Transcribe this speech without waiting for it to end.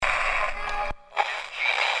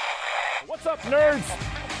What's up, nerds?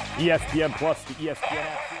 ESPN Plus, the ESPN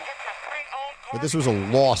app. But this was a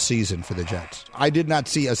lost season for the Jets. I did not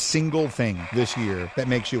see a single thing this year that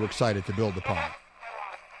makes you excited to build upon.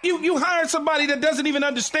 You hired somebody that doesn't even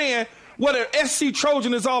understand what an SC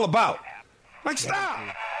Trojan is all about. Like, stop.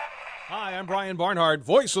 Hi, I'm Brian Barnhart,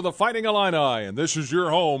 voice of the Fighting Illini, and this is your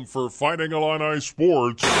home for Fighting Illini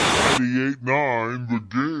Sports. 98.9 The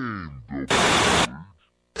Game.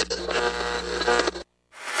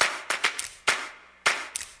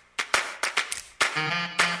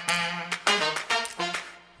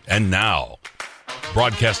 And now,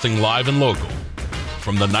 broadcasting live and local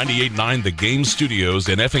from the 98.9 The Game studios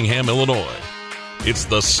in Effingham, Illinois, it's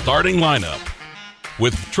the starting lineup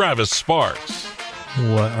with Travis Sparks.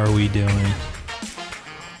 What are we doing?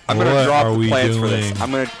 I'm going to drop the plans for this.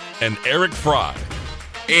 And Eric Fry.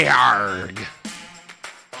 Arg.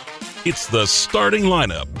 It's the starting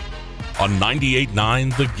lineup on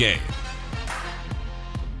 98.9 The Game.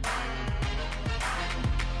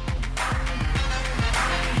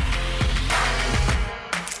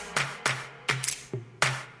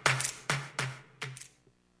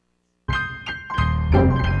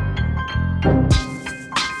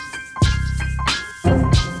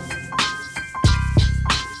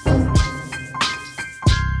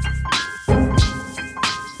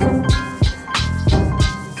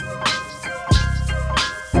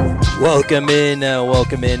 Welcome in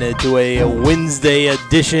to a Wednesday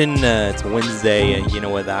edition. It's Wednesday, and you know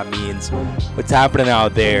what that means. What's happening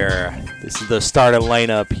out there? This is the starting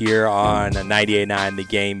lineup here on 98.9 The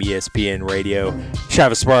Game, ESPN Radio.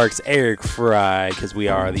 Travis Sparks, Eric Fry, because we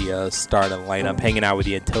are the starting lineup, hanging out with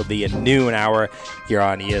you until the noon hour here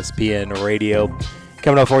on ESPN Radio.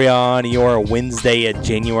 Coming up for you on your Wednesday,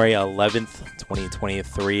 January 11th.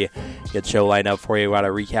 2023. Good show lined up for you. We got to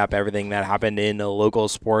recap everything that happened in local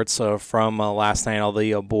sports from last night, all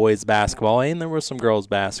the boys basketball, and there were some girls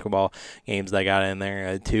basketball games that got in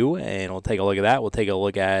there too, and we'll take a look at that. We'll take a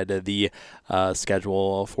look at the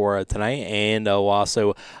schedule for tonight, and we'll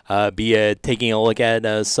also be taking a look at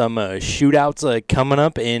some shootouts coming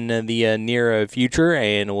up in the near future,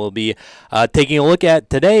 and we'll be taking a look at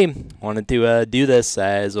today. Wanted to do this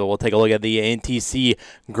as we'll take a look at the NTC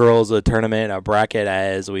Girls Tournament Bracket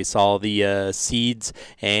as we saw the seeds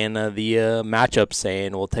and the matchups,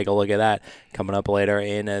 and we'll take a look at that coming up later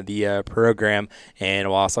in the program, and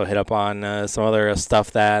we'll also hit up on some other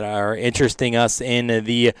stuff that are interesting us in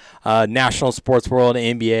the national sports world,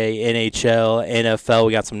 NBA, NHL, NFL.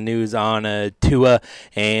 We got some news on Tua,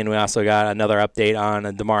 and we also got another update on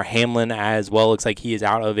DeMar Hamlin as well. Looks like he is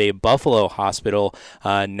out of a Buffalo hospital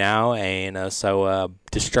now, and so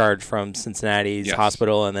discharged from Cincinnati's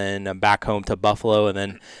hospital and then back home to Buffalo, and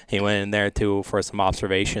then he went in there too for some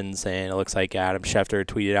observations, and it looks like Adam Schefter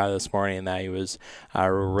tweeted out this morning that he was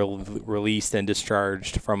released and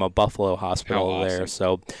discharged from a Buffalo hospital there.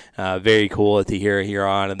 So very cool to hear here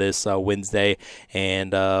on this Wednesday,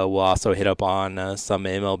 and we'll also hit up on some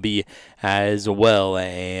MLB as well,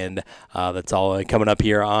 and that's all coming up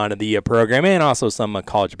here on the program, and also some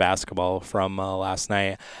college basketball from last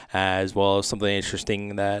night, as well as something interesting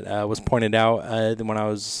that was pointed out when I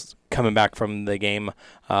was coming back from the game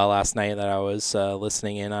last night that I was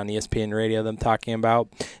listening in on ESPN Radio, them talking about,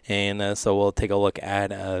 and so we'll take a look at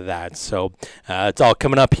that. So it's all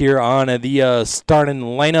coming up here on the starting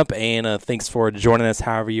lineup, and thanks for joining us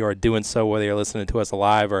however you are doing so, whether you're listening to us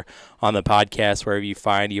live or on the podcast, wherever you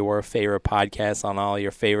find your favorite podcasts on all your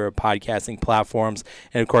favorite podcasting platforms.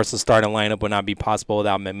 And of course, the starting lineup would not be possible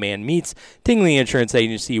without McMahon Meats, Tingley Insurance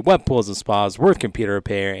Agency, Wet Pools and Spas, Worth Computer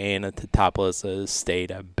Repair, and Totopolis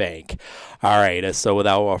State Bank. All right, so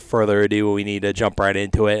without further ado, we need to jump right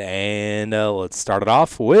into it, and let's start it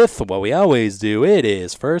off with what we always do. It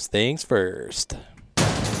is first things first.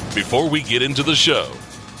 Before we get into the show,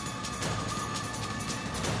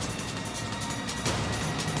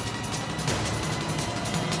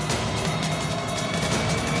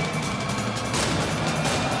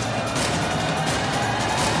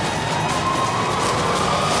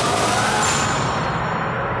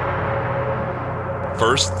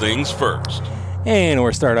 first things first. And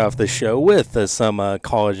we're starting off the show with some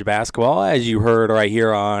college basketball. As you heard right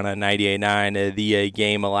here on 98.9, the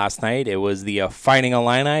game last night, it was the Fighting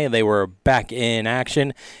Illini. They were back in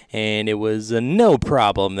action, and it was no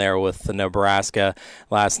problem there with Nebraska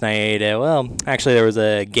last night. Well, actually, there was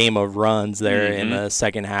a game of runs there in the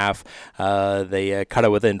second half. They cut it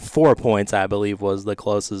within 4 points, I believe, was the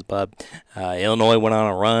closest, but Illinois went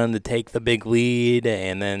on a run to take the big lead,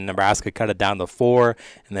 and then Nebraska cut it down to 4,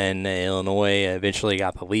 and then Illinois eventually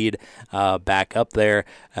got the lead back up there.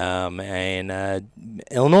 And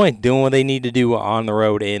Illinois doing what they need to do on the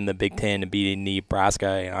road in the Big Ten and beating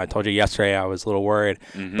Nebraska. I told you yesterday I was a little worried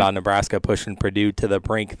about Nebraska pushing Purdue to the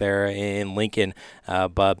brink there in Lincoln,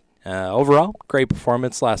 but overall, great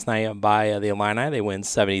performance last night by the Illini. They win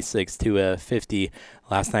 76-50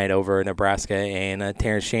 last night over Nebraska, and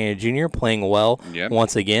Terrence Shannon Jr. playing well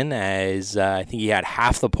once again, as I think he had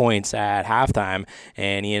half the points at halftime,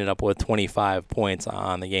 and he ended up with 25 points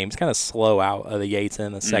on the game. He's kind of slow out of the gates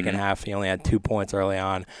in the second half. He only had 2 points early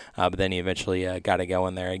on, but then he eventually got to go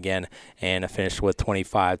in there again and finished with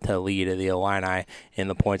 25 to lead the Illini in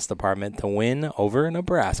the points department to win over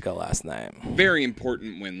Nebraska last night. Very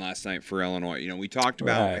important win last night for Illinois. You know, we talked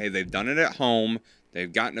about, hey, they've done it at home.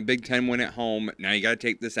 They've gotten a Big Ten win at home. Now you got to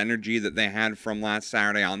take this energy that they had from last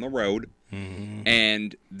Saturday on the road,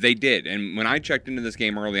 and they did. And when I checked into this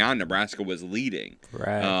game early on, Nebraska was leading.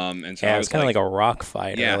 Right. And so it was kind of like a rock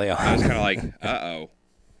fight early on. I was kind of like,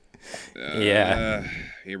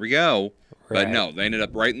 here we go. Right. But no, they ended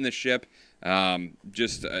up righting the ship. A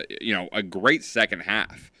great second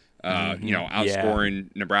half.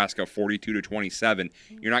 Outscoring Nebraska 42-27.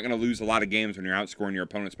 You're not going to lose a lot of games when you're outscoring your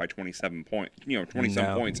opponents by 27 points,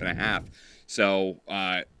 27 points and a half. So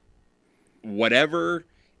whatever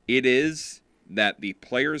it is that the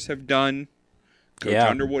players have done, Coach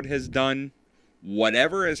Underwood has done,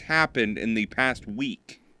 whatever has happened in the past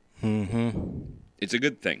week, it's a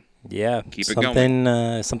good thing. Yeah, keep it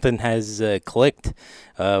going. Something has clicked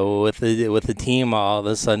with the team. All of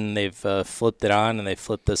a sudden, they've flipped it on and they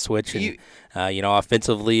flipped the switch. And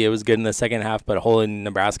offensively, it was good in the second half, but holding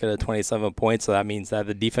Nebraska to 27 points, so that means that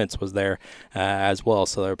the defense was there as well.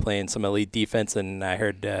 So they're playing some elite defense. And I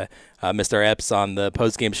heard Mr. Epps on the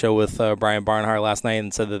postgame show with Brian Barnhart last night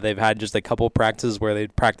and said that they've had just a couple practices where they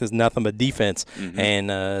practiced nothing but defense,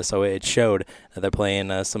 and so it showed that they're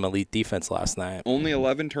playing some elite defense last night. Only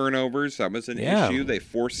 11 turnovers. That was an issue. They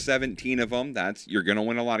forced 17 of them. You're going to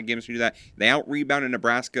win a lot of games if you do that. They out-rebounded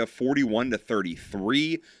Nebraska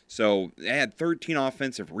 41-33. So they had 13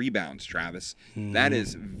 offensive rebounds, Travis. That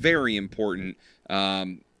is very important.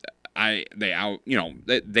 They had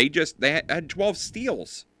 12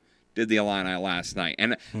 steals. Did the Illini last night.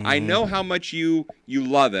 And I know how much you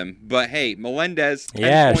love him, but hey, Melendez,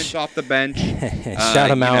 10 points off the bench. Shout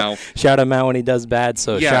him out. Shout him out when he does bad,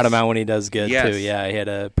 so shout him out when he does good, too. Yeah, he had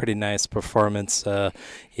a pretty nice performance.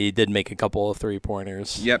 He did make a couple of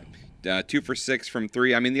three-pointers. Yep. 2 for 6 from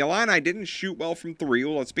 3. I mean, the Illini didn't shoot well from 3,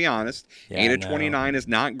 well, let's be honest. 8 of 29 is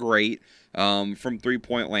not great from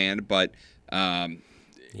three-point land, but...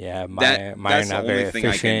 Meyer not very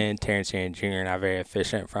efficient. Terrence Shannon Jr. not very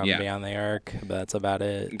efficient from beyond the arc, but that's about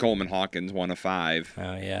it. Coleman Hawkins 1 of 5.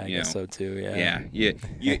 Oh yeah, I guess so too. Yeah.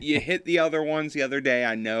 You hit the other ones the other day.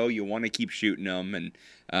 I know you want to keep shooting them, and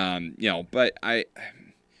but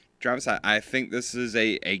Travis, I think this is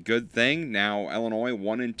a good thing. Now Illinois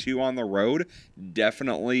 1-2 on the road,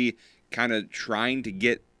 definitely kind of trying to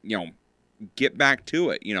get back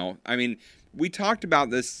to it. I mean, we talked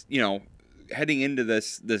about this. Heading into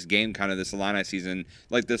this game, kind of this Illini season,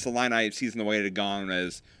 like this Illini season, the way it had gone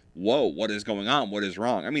as, whoa, what is going on? What is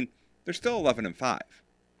wrong? I mean, they're still 11-5.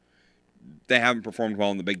 They haven't performed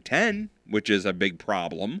well in the Big Ten, which is a big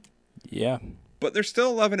problem. Yeah. But they're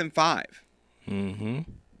still 11-5.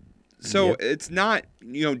 So it's not,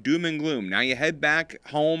 doom and gloom. Now you head back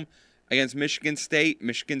home against Michigan State.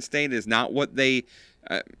 Michigan State is not what they,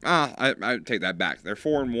 I take that back. They're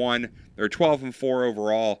 4-1. They're 12-4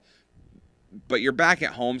 overall. But you're back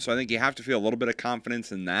at home, so I think you have to feel a little bit of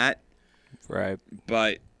confidence in that. Right.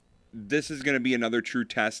 But this is going to be another true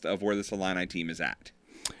test of where this Illini team is at.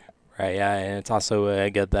 Right, yeah, and it's also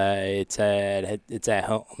good that it's at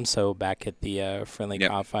home, so back at the friendly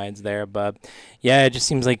confines there. But, yeah, it just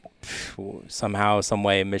seems like somehow, some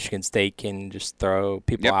way, Michigan State can just throw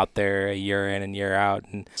people out there year in and year out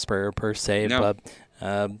and spur per se. No. But,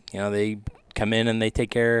 they come in and they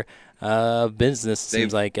take care business.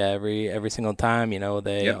 Seems like every single time.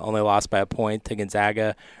 They only lost by a point to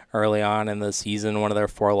Gonzaga early on in the season. One of their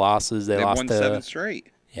 4 losses. They lost won 7 straight.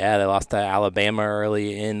 Yeah, they lost to Alabama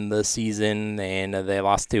early in the season, and they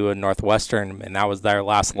lost to a Northwestern, and that was their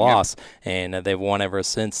last loss, and they've won ever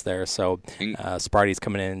since there. So Sparty's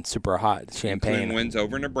coming in super hot. Champaign wins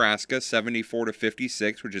over Nebraska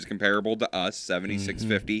 74-56, which is comparable to us,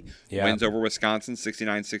 76-50. Wins over Wisconsin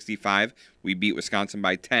 69-65. We beat Wisconsin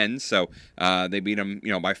by 10, so they beat them,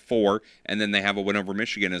 by 4, and then they have a win over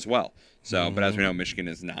Michigan as well. So, but as we know, Michigan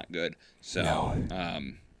is not good. So,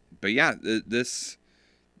 but yeah,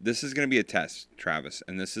 This is going to be a test, Travis,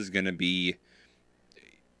 and this is going to be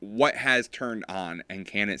what has turned on and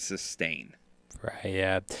can it sustain? Right,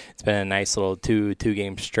 yeah. It's been a nice little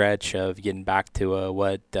two-game stretch of getting back to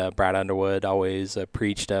what Brad Underwood always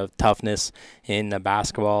preached of, toughness in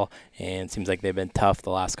basketball, and it seems like they've been tough the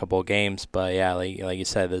last couple of games. But, yeah, like you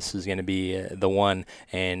said, this is going to be the one,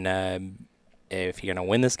 and if you're going to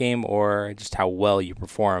win this game or just how well you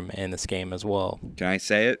perform in this game as well. Can I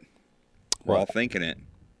say it? We're all thinking it.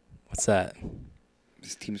 What's that?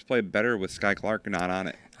 This team's played better with Sky Clark not on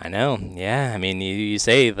it. I know, yeah. I mean, you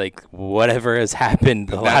say, like, whatever has happened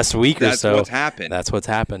the last week or so. That's what's happened. That's what's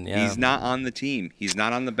happened, yeah. He's not on the team. He's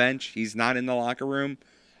not on the bench. He's not in the locker room.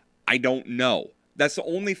 I don't know. That's the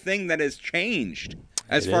only thing that has changed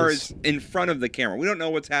as far as in front of the camera. We don't know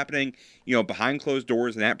what's happening, behind closed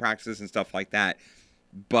doors and at practices and stuff like that.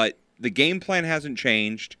 But the game plan hasn't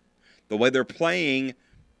changed. The way they're playing,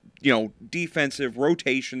 defensive,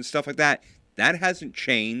 rotation, stuff like that, that hasn't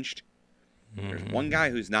changed. There's one guy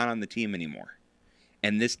who's not on the team anymore.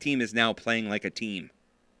 And this team is now playing like a team.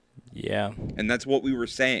 Yeah. And that's what we were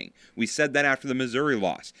saying. We said that after the Missouri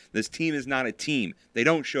loss. This team is not a team. They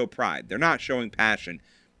don't show pride. They're not showing passion.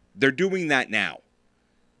 They're doing that now.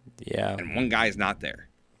 Yeah. And one guy's not there.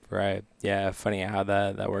 Right. Yeah. Funny how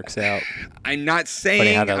that works out. I'm not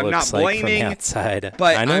saying, I'm not blaming, from the outside.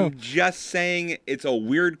 But I know. I'm just saying it's a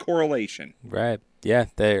weird correlation. Right. Yeah.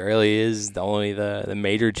 There really is only the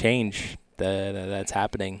major change that's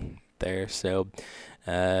happening there. So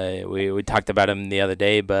we talked about him the other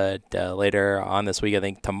day, but later on this week, I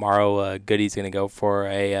think tomorrow, Goody's going to go for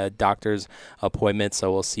a doctor's appointment.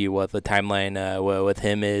 So we'll see what the timeline with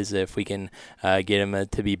him is, if we can get him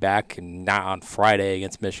to be back, not on Friday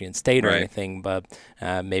against Michigan State or anything, but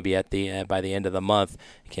maybe by the end of the month,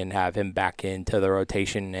 can have him back into the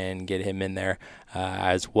rotation and get him in there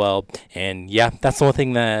as well. And yeah, that's the only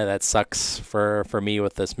thing that sucks for me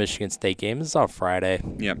with this Michigan State game. It's on Friday.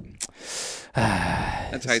 Yep.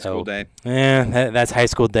 That's high school day. Yeah, that's high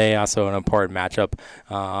school day. Also an important matchup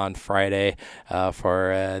on Friday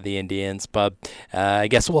for the Indians. But I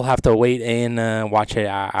guess we'll have to wait and watch it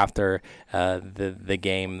after the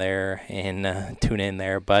game there and tune in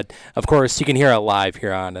there. But, of course, you can hear it live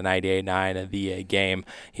here on the 98.9 The Game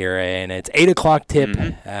here. And it's 8 o'clock tip,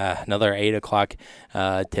 another 8 o'clock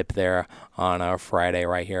tip there on our Friday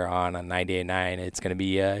right here on 98.9. It's going to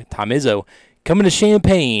be Tom Izzo coming to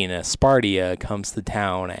Champaign. Sparty comes to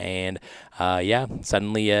town, and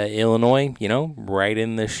suddenly Illinois, right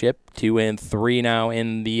in the ship, 2-3 now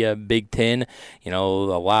in the Big Ten. A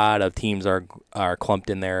lot of teams are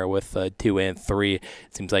clumped in there with 2-3. It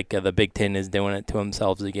seems like the Big Ten is doing it to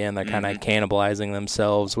themselves again. They're kind of cannibalizing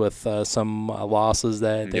themselves with some losses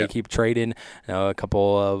that they keep trading. A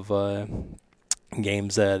couple of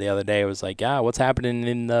games the other day, it was like, what's happening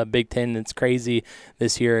in the Big Ten? It's crazy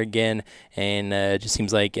this year again, and it just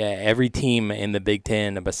seems like every team in the Big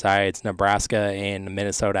Ten besides Nebraska and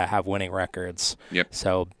Minnesota have winning records. Yep.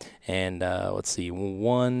 So, and let's see,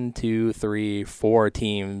 1, 2, 3, 4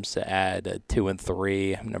 teams at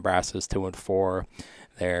 2-3. Nebraska's 2-4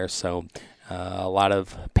 there. So a lot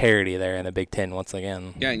of parity there in the Big Ten once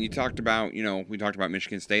again. Yeah, and you talked about, we talked about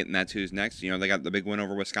Michigan State, and that's who's next. They got the big win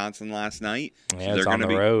over Wisconsin last night. Yeah, so it's on the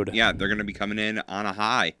road. Yeah, they're going to be coming in on a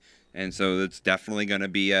high. And so it's definitely going to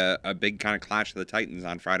be a big kind of clash of the Titans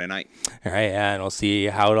on Friday night. All right, and we'll see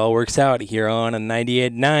how it all works out here on a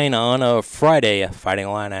 98.9 on a Friday. Fighting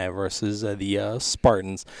Illini versus the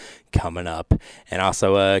Spartans coming up. And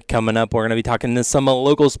also coming up, we're going to be talking to some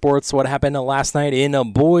local sports, what happened last night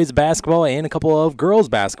in boys basketball, and a couple of girls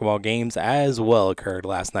basketball games as well occurred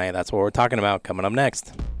last night. That's what we're talking about coming up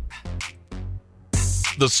next.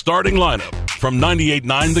 The starting lineup from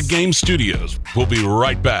 98.9 The Game Studios. We'll be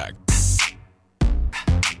right back.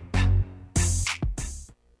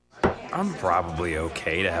 I'm probably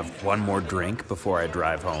okay to have one more drink before I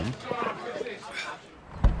drive home.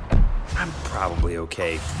 I'm probably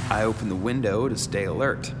okay. I open the window to stay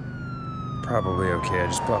alert. Probably okay. I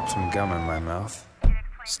just popped some gum in my mouth.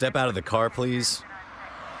 Step out of the car, please.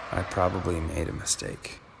 I probably made a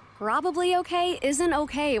mistake. Probably okay isn't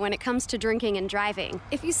okay when it comes to drinking and driving.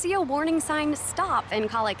 If you see a warning sign, stop and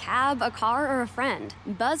call a cab, a car, or a friend.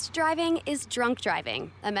 Buzzed driving is drunk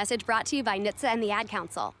driving. A message brought to you by NHTSA and the Ad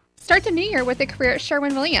Council. Start the new year with a career at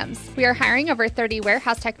Sherwin-Williams. We are hiring over 30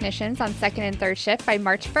 warehouse technicians on second and third shift by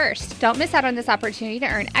March 1st. Don't miss out on this opportunity to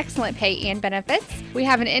earn excellent pay and benefits. We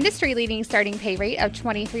have an industry-leading starting pay rate of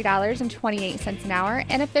 $23.28 an hour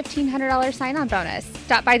and a $1,500 sign-on bonus.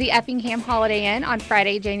 Stop by the Effingham Holiday Inn on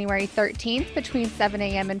Friday, January 13th between 7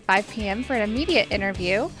 a.m. and 5 p.m. for an immediate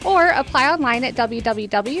interview, or apply online at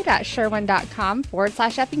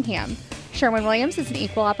www.sherwin.com/Effingham. Sherwin-Williams is an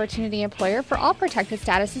equal opportunity employer for all protected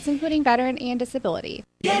statuses, including veteran and disability.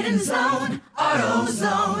 Get in zone,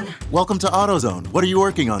 AutoZone. Welcome to AutoZone. What are you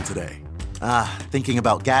working on today? Thinking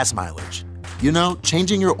about gas mileage. You know,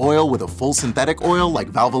 changing your oil with a full synthetic oil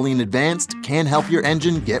like Valvoline Advanced can help your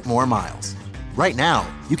engine get more miles. Right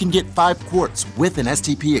now, you can get 5 quarts with an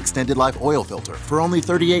STP Extended Life oil filter for only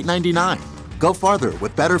 $38.99. Go farther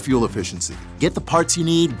with better fuel efficiency. Get the parts you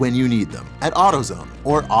need when you need them at AutoZone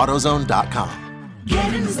or AutoZone.com.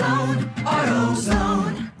 Get in zone,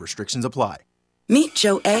 AutoZone. Restrictions apply. Meet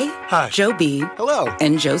Joe A, Hi. Joe B, Hello.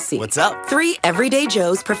 and Joe C. What's up? 3 everyday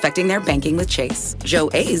Joes perfecting their banking with Chase. Joe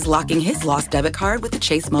A is locking his lost debit card with the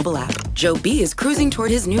Chase mobile app. Joe B is cruising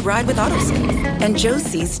toward his new ride with AutoSave. And Joe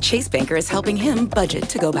C's Chase banker is helping him budget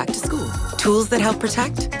to go back to school. Tools that help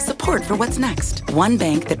protect, support for what's next. One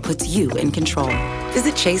bank that puts you in control.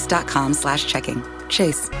 Visit chase.com/checking.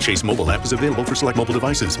 Chase. Chase mobile app is available for select mobile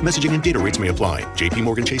devices. Messaging and data rates may apply. J.P.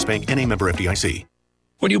 Morgan Chase Bank, N.A. member FDIC.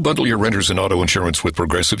 When you bundle your renters and auto insurance with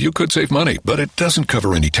Progressive, you could save money, but it doesn't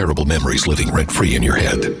cover any terrible memories living rent-free in your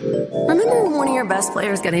head. Remember when one of your best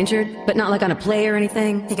players got injured, but not like on a play or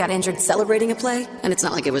anything? He got injured celebrating a play, and it's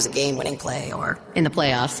not like it was a game-winning play or in the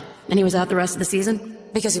playoffs, and he was out the rest of the season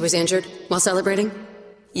because he was injured while celebrating?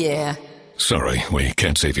 Yeah. Sorry, we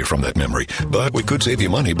can't save you from that memory, but we could save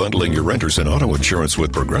you money bundling your renters and auto insurance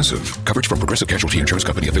with Progressive. Coverage from Progressive Casualty Insurance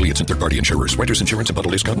Company, affiliates, and third-party insurers. Renters insurance and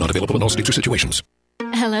bundle discount not available in all states or situations.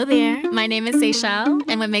 Hello there. My name is Seychelle,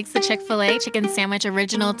 and what makes the Chick-fil-A chicken sandwich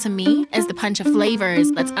original to me is the punch of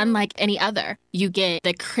flavors that's unlike any other. You get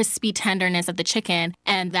the crispy tenderness of the chicken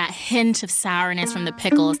and that hint of sourness from the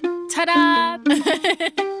pickles. Ta-da!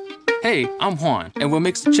 Hey, I'm Juan, and what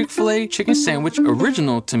makes the Chick-fil-A chicken sandwich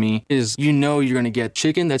original to me is you know you're going to get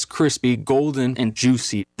chicken that's crispy, golden, and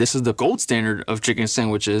juicy. This is the gold standard of chicken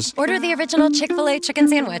sandwiches. Order the original Chick-fil-A chicken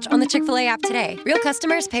sandwich on the Chick-fil-A app today. Real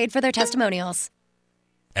customers paid for their testimonials.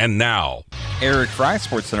 And now, Eric Fry,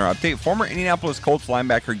 Sports Center update. Former Indianapolis Colts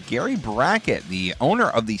linebacker Gary Brackett, the owner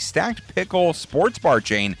of the Stacked Pickle sports bar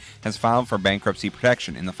chain, has filed for bankruptcy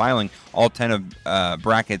protection. In the filing, all 10 of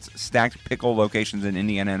Brackett's Stacked Pickle locations in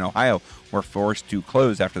Indiana and Ohio were forced to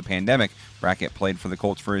close after the pandemic. Brackett played for the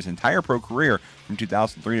Colts for his entire pro career from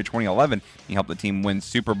 2003 to 2011. He helped the team win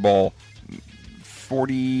Super Bowl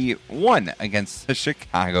 41 against the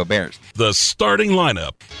Chicago Bears. The starting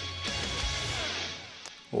lineup.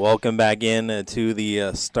 Welcome back in to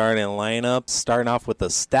the starting lineup. Starting off with the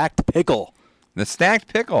Stacked Pickle. The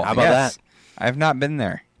Stacked Pickle. How about that? I have not been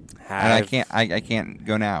there, and I can't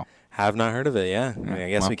go now. Have not heard of it. Yeah, I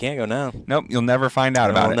guess we can't go now. Nope, you'll never find out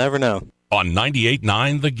about it. We'll never know. On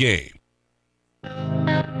 98.9 The Game.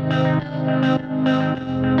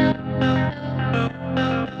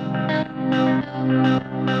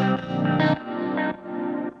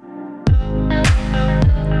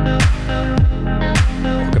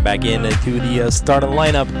 Back into the starting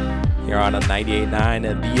lineup here on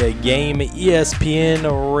 98.9 The Game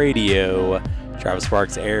ESPN Radio. Travis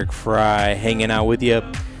Sparks, Eric Fry hanging out with you.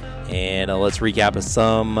 And let's recap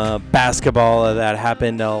some basketball that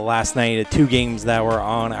happened last night. 2 games that were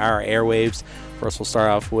on our airwaves. First, we'll start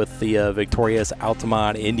off with the victorious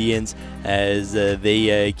Altamont Indians as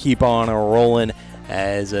they keep on rolling.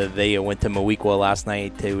 As they went to Moweaqua last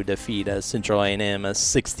night to defeat Central A&M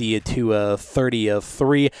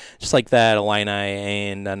 60-33. Just like that, Illini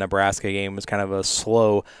and Nebraska game was kind of a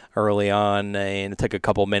slow early on, and it took a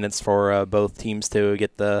couple minutes for both teams to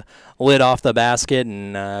get the lid off the basket.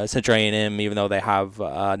 And Central A&M, even though they have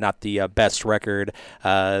not the best record,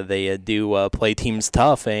 they do play teams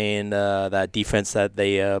tough, and that defense that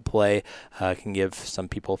they play can give some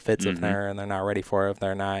people fits if they're not ready for it, if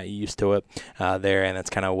they're not used to it there. And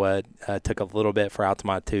that's kind of what took a little bit for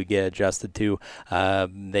Altamont to get adjusted to.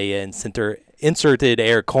 They inserted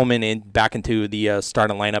Eric Coleman back into the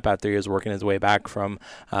starting lineup after he was working his way back from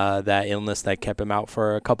that illness that kept him out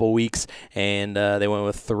for a couple weeks. And they went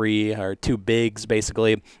with 2 bigs,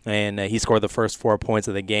 basically. And he scored the first 4 points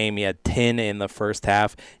of the game. He had 10 in the first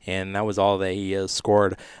half, and that was all that he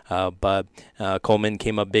scored. But Coleman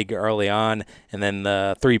came up big early on. And then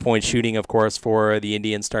the 3-point shooting, of course, for the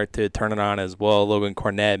Indians start to turn it on as well. Logan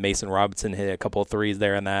Cornett, Mason Robinson hit a couple of threes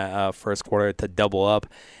there in that first quarter to double up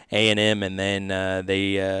A&M, and then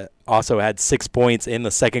they also had 6 points in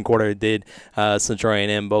the second quarter. Did Central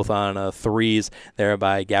A&M both on threes there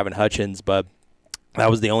by Gavin Hutchins, but that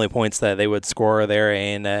was the only points that they would score there,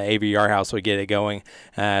 and Avery Yarhouse would get it going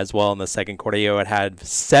as well in the second quarter. He would have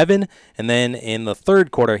 7, and then in the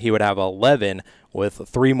third quarter he would have 11 with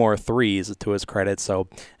 3 more threes to his credit. So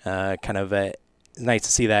kind of nice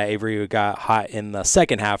to see that Avery got hot in the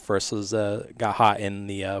second half versus got hot in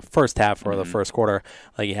the first half or the first quarter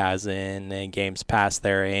like he has in games past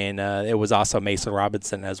there. And it was also Mason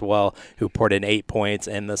Robinson as well who poured in 8 points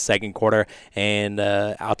in the second quarter. And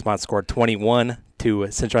Altamont scored 21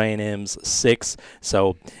 to Central A&M's 6.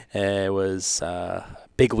 So it was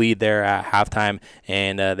big lead there at halftime,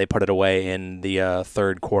 and they put it away in the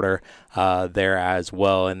third quarter there as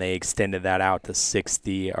well, and they extended that out to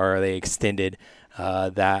 60, or they extended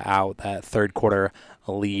that third quarter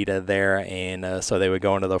lead there, and so they would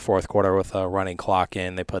go into the fourth quarter with a running clock,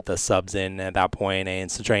 and they put the subs in at that point,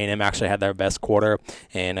 and Central A&M actually had their best quarter,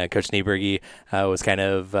 and Coach Nieberge was kind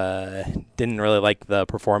of didn't really like the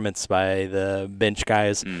performance by the bench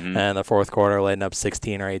guys in the fourth quarter, letting up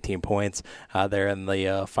 16 or 18 points there in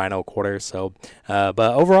the final quarter. So, but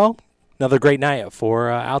overall, another great night for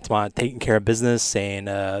Altamont, taking care of business,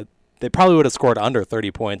 and they probably would have scored under 30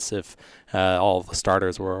 points if all of the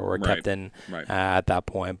starters were kept in at that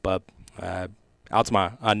point. But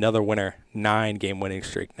Altamont, another winner, 9-game winning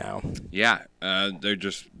streak now. Yeah,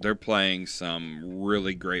 they're playing some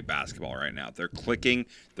really great basketball right now. They're clicking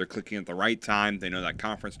at the right time. They know that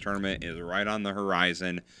conference tournament is right on the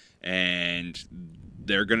horizon, and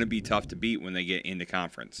they're going to be tough to beat when they get into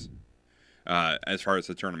conference as far as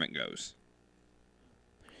the tournament goes.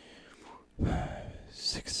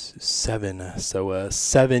 6, 7. So a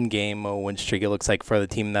 7-game win streak, it looks like, for the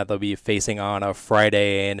team that they'll be facing on a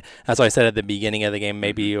Friday. And that's why I said at the beginning of the game,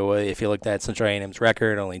 maybe if you looked at Central A&M's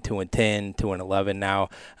record, only 2-10, 2-11 now,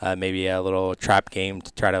 maybe a little trap game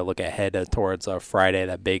to try to look ahead towards Friday,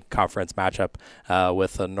 that big conference matchup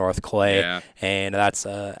with North Clay. Yeah. And that's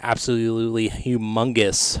absolutely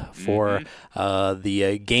humongous for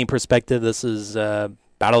the game perspective. This is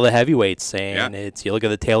battle of the heavyweights, and it's, you look at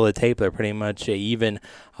the tail of the tape, they're pretty much even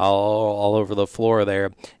all over the floor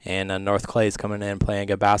there, and North Clay is coming in playing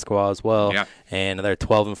good basketball as well, and they're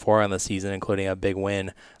 12-4 on the season, including a big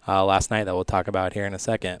win last night that we'll talk about here in a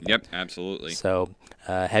second. Yep, absolutely. So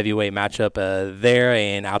heavyweight matchup there,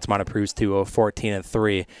 and Altamont improves to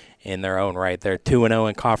 14-3 in their own right. They're 2-0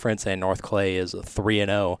 in conference, and North Clay is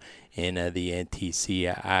 3-0 in the NTC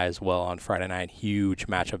as well on Friday night. Huge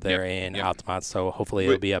matchup there in Altamont, so hopefully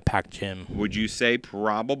it'll be a packed gym. Would you say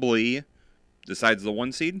probably decides the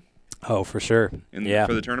 1 seed? Oh, for sure.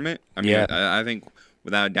 For the tournament? I mean, I think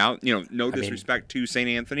without a doubt, no disrespect to St.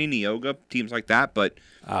 Anthony, Neoga, teams like that, but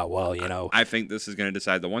I think this is going to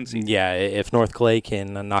decide the 1 seed. Yeah, if North Clay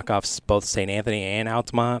can knock off both St. Anthony and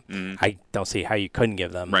Altamont, I don't see how you couldn't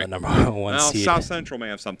give them the number 1 seed. South Central may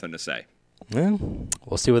have something to say. Well,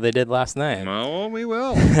 we'll see what they did last night. Oh, we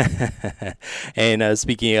will. And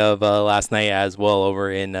speaking of last night as well,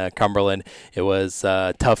 over in Cumberland, it was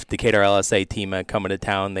a tough Decatur LSA team coming to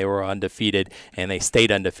town. They were undefeated, and they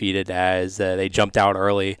stayed undefeated as they jumped out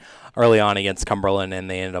early on against Cumberland, and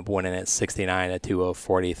they ended up winning it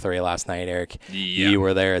 69-43 last night. Eric, you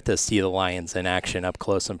were there to see the Lions in action up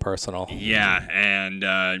close and personal. Yeah, and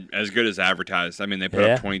as good as advertised. I mean, they put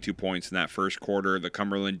up 22 points in that first quarter. The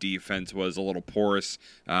Cumberland defense was a little porous.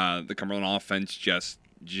 The Cumberland offense just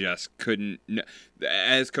couldn't.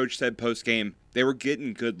 As Coach said post-game, they were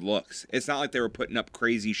getting good looks. It's not like they were putting up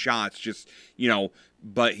crazy shots,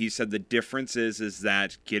 but he said the difference is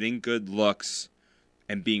that getting good looks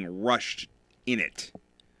and being rushed in it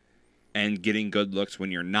and getting good looks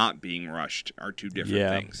when you're not being rushed are two different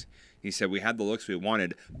things. He said we had the looks we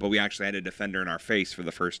wanted, but we actually had a defender in our face for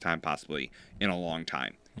the first time possibly in a long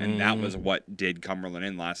time. And that was what did Cumberland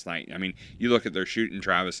in last night. I mean, you look at their shooting,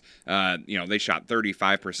 Travis, they shot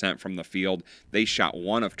 35% from the field. They shot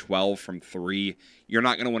 1 of 12 from 3. You're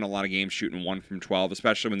not going to win a lot of games shooting 1 from 12,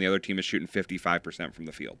 especially when the other team is shooting 55% from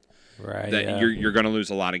the field. Right. You're going to lose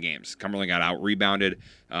a lot of games. Cumberland got out-rebounded.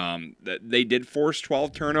 They did force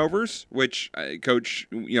 12 turnovers, which Coach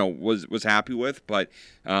was happy with, but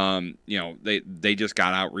they just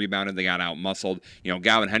got out-rebounded. They got out-muscled.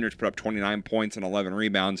 Galvin Hendricks put up 29 points and 11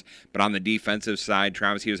 rebounds, but on the defensive side,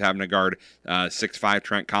 Travis, he was having to guard 6'5"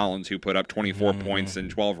 Trent Collins, who put up 24 points and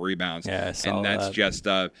 12 rebounds. Yeah, I saw and that's that. just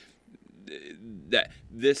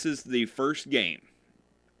this is the first game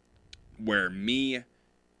where me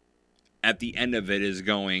at the end of it is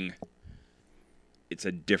going, it's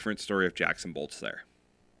a different story if Jackson Bolt's there.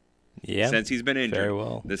 Yeah. Since he's been injured, very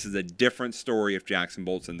well. This is a different story if Jackson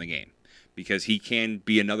Bolt's in the game, because he can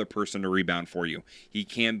be another person to rebound for you. He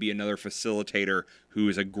can be another facilitator who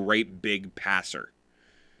is a great big passer.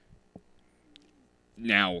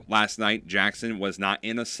 Now, last night, Jackson was not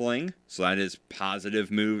in a sling, so that is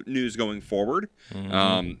positive news going forward.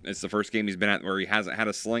 It's the first game he's been at where he hasn't had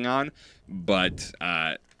a sling on, but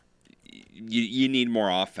you need more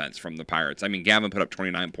offense from the Pirates. I mean, Gavin put up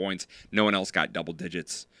 29 points. No one else got double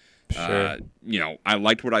digits. Sure. I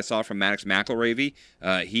liked what I saw from Maddox McElravy.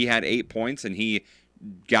 He had 8 points, and he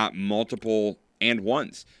got multiple and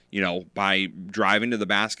ones, by driving to the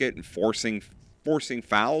basket and forcing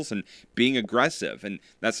fouls and being aggressive. And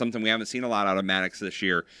that's something we haven't seen a lot out of Maddox this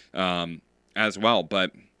year as well.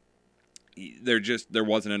 But there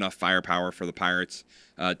wasn't enough firepower for the Pirates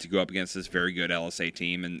to go up against this very good LSA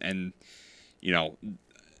team. And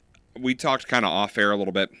we talked kind of off air a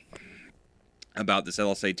little bit about this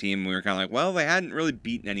LSA team. We were kind of like, well, they hadn't really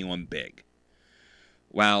beaten anyone big.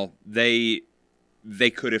 Well, they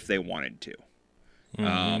could if they wanted to.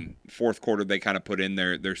 Fourth quarter, they kind of put in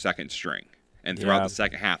their second string. And throughout the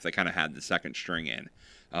second half, they kind of had the second string in.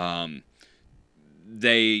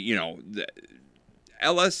 The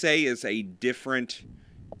LSA is a different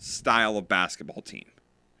style of basketball team.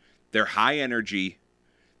 They're high energy.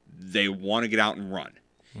 They want to get out and run.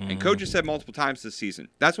 And Coach has said multiple times this season,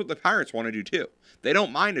 that's what the Pirates want to do too. They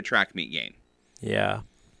don't mind a track meet game. Yeah.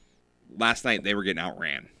 Last night, they were getting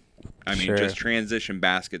outran. I mean, just transition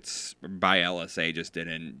baskets by LSA just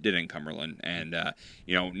didn't Cumberland. And, now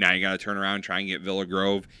you got to turn around and try and get Villa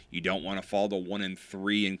Grove. You don't want to fall to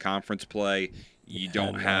 1-3 in conference play. You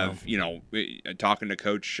don't have, talking to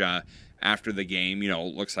Coach after the game,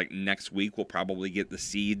 looks like next week we'll probably get the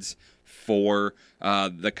seeds for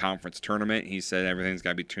the conference tournament. He said everything's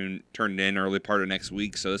got to be turned in early part of next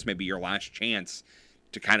week. So this may be your last chance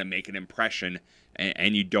to kind of make an impression.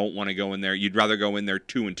 And you don't want to go in there. You'd rather go in there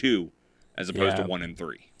 2-2 as opposed to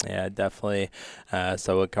 1-3. Yeah, definitely.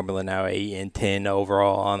 So Cumberland now 8-10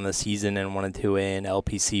 overall on the season and 1-2 in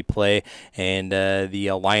LPC play, and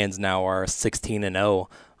the Lions now are 16-0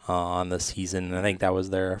 on the season. I think that was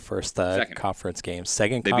their first conference game.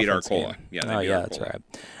 Second they conference beat Arcola. game. Yeah, that's right.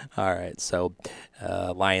 All right, so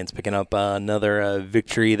Lions picking up another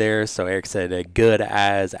victory there. So Eric said good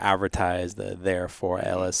as advertised there for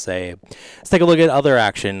LSA. Let's take a look at other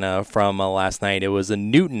action from last night. It was a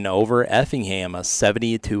Newton over Effingham,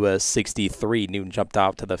 70-63. Newton jumped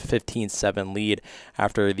out to the 15-7 lead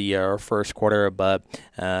after the first quarter, but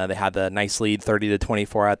they had the nice lead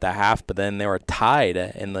 30-24 at the half, but then they were tied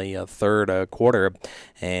in the third quarter,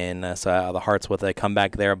 and so the Hearts with a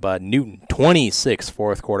comeback there, but Newton 26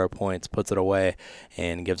 fourth quarter points puts it away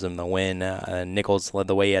and gives them the win. Nichols led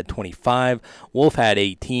the way at 25. Wolf had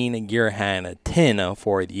 18. Gear had 10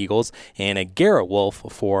 for the Eagles. And Garrett Wolf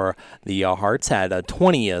for the Hearts had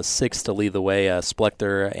 26 to lead the way.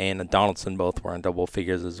 Splector and Donaldson both were in double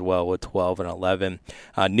figures as well with 12 and 11.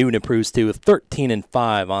 Newton improves to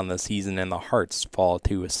 13-5 on the season, and the Hearts fall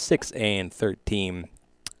to 6-13.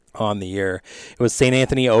 On the year. It was St.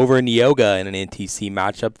 Anthony over Neoga in an NTC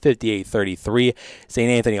matchup, 58-33.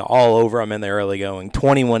 St. Anthony all over them in the early going,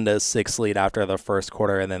 21-6 lead after the first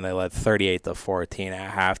quarter, and then they led 38-14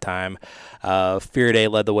 at halftime. Fearday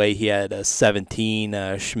led the way. He had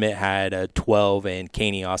 17. Schmidt had 12, and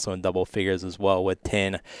Caney also in double figures as well with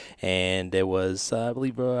 10. And it was, I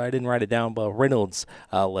believe, I didn't write it down, but Reynolds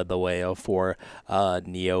led the way for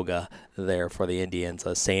Neoga there for the Indians.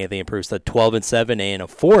 St. Anthony improves to 12-7 and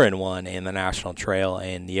 4-1 in the National Trail,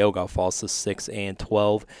 and Neoga falls to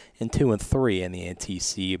 6-12 and 2-3 in the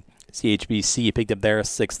NTC. CHBC picked up their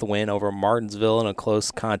sixth win over Martinsville in a close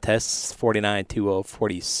contest,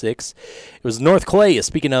 49-46. It was North Clay.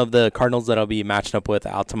 Speaking of the Cardinals that'll be matching up with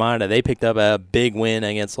Altamont, they picked up a big win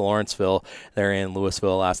against Lawrenceville. They're in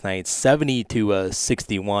Louisville last night.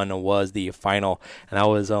 70-61 was the final, and that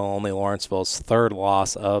was only Lawrenceville's third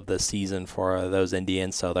loss of the season for those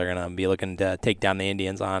Indians. So they're going to be looking to take down the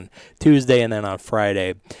Indians on Tuesday and then on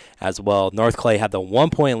Friday as well. North Clay had the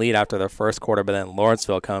 1-point lead after the first quarter, but then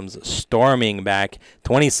Lawrenceville comes storming back,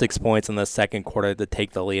 26 points in the second quarter to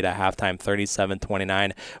take the lead at halftime,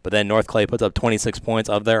 37-29. But then North Clay puts up 26 points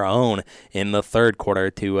of their own in the third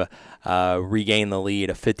quarter to regain the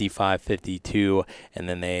lead, 55-52, and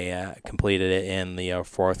then they completed it in the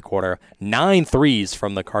fourth quarter. 9 threes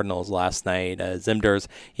from the Cardinals last night. Zimders,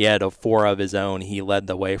 he had 4 of his own. He led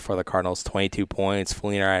the way for the Cardinals, 22 points.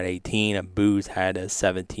 Fleener had 18. Booz had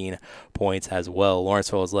 17 points as well.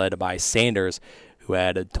 Lawrenceville was led by Sanders, who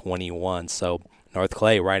had 21. So North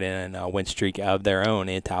Clay right in a win streak of their own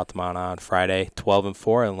into Altamont on Friday,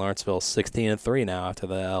 12-4, and Lawrenceville 16-3 now after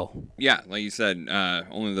the L. Yeah, like you said,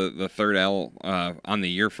 only the third L on the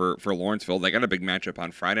year for Lawrenceville. They got a big matchup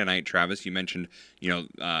on Friday night. Travis, you mentioned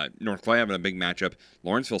North Clay having a big matchup.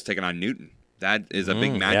 Lawrenceville's taking on Newton That is a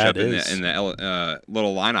big matchup in the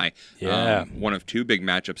Little Illini. Yeah. One of two big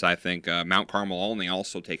matchups, I think. Mount Carmel only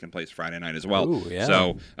also taking place Friday night as well. Ooh, yeah.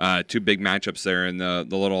 So two big matchups there in the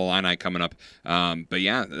Little Illini coming up. But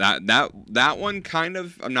yeah, that one kind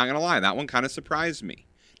of, I'm not going to lie, that one kind of surprised me.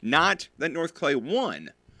 Not that North Clay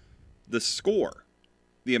won, the score,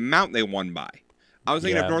 the amount they won by. I was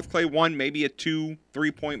thinking if North Clay won maybe a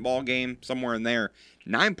 2-3 point ball game, somewhere in there.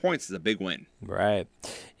 9 points is a big win. Right.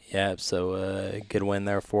 Yeah, so good win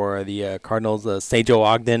there for the Cardinals. St. Joe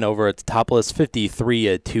Ogden over at Topless,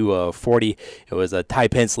 53-40. It was a Ty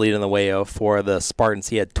Pence lead in the way for the Spartans.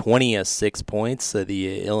 He had 26 points.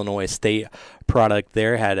 The Illinois State product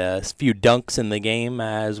there had a few dunks in the game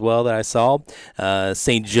as well that I saw.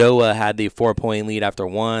 St. Joe had the 4-point lead after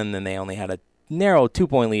one, and they only had a narrow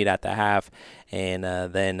 2-point lead at the half. And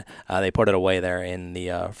then they put it away there in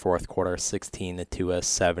the fourth quarter,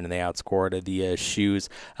 16-7, and they outscored the Shoes.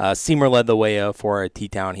 Seymour led the way for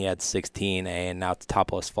T-Town. He had 16, and now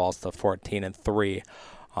Topless falls to 14-3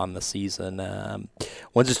 on the season.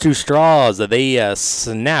 Windsor Two Straws, they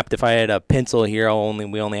snapped. If I had a pencil here,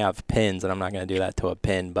 we only have pins, and I'm not going to do that to a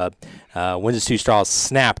pin, but Windsor Two Straws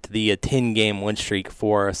snapped the 10-game win streak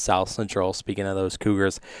for South Central, speaking of those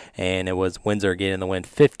Cougars, and it was Windsor getting the win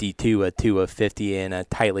 52-50 in a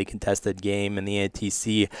tightly contested game in the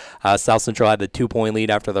NTC. South Central had the 2-point lead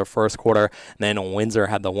after the first quarter, and then Windsor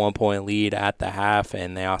had the 1-point lead at the half,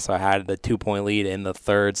 and they also had the 2-point lead in the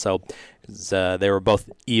third, so they were both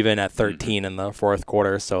even at 13 in the fourth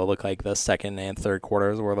quarter, so it looked like the second and third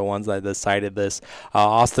quarters were the ones that decided this.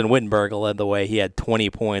 Austin Wittenberg led the way. He had 20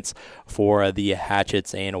 points for the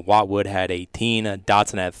Hatchets, and Watwood had 18.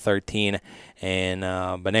 Dotson had 13. And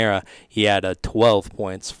Bonera, he had 12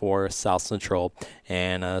 points for South Central.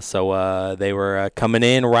 And so they were coming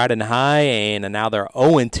in riding high, and now they're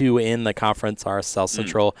 0-2 in the conference, are South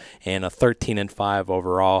Central, and 13-5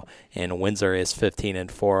 overall. And Windsor is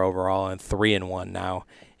 15-4 overall and 3-1 now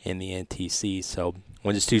in the NTC. So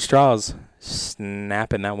Windsor Two Straws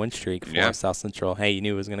snapping that win streak for South Central. Hey, you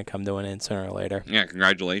knew it was going to come to an end sooner or later. Yeah,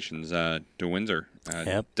 congratulations to Windsor.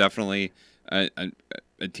 Definitely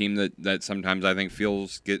a team that sometimes I think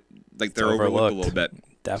feels like they're overlooked a little bit.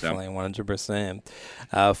 Definitely,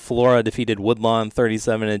 100%. Flora defeated Woodlawn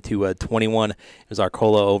 37-21. It was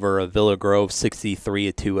Arcola over Villa Grove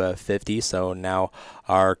 63-50. So now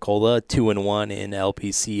Arcola 2-1 in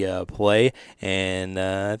LPC play, and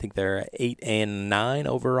I think they're 8-9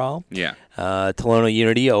 overall. Yeah. Tolono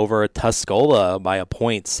Unity over Tuscola by a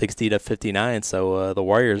point, 60-59. So the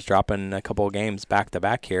Warriors dropping a couple of games back to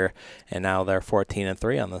back here, and now they're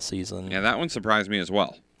 14-3 on the season. Yeah, that one surprised me as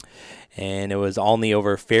well. And it was Olney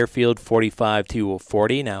over Fairfield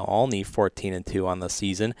 45-40. Now Olney 14-2 on the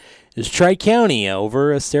season. It's Tri-County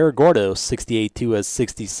over Cerro Gordo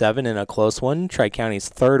 68-67 in a close one. Tri-County's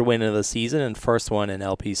third win of the season and first one in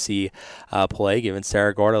LPC play, giving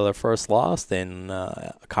Cerro Gordo their first loss in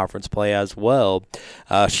conference play as well.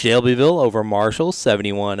 Shelbyville over Marshall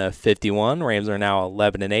 71-51. Rams are now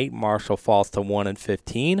 11-8. Marshall falls to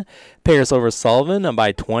 1-15. Paris over Sullivan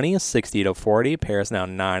by 20, 60-40. Paris now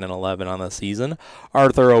 9-11 on the season.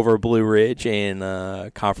 Arthur over Blue Ridge in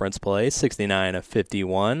conference play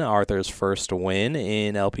 69-51. Arthur's first win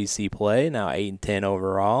in LPC play, now 8-10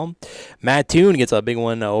 overall. Mattoon gets a big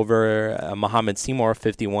one over Muhammad Seymour,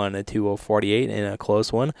 51-48 in a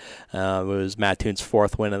close one. It was Mattoon's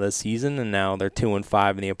fourth win of the season, and now they're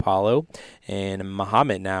 2-5 in the Apollo. And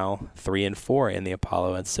Muhammad now 3-4 in the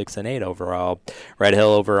Apollo and 6-8 overall. Red Hill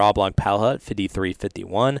over Oblong Palhut,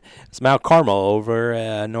 53-51. It's Mount Carmel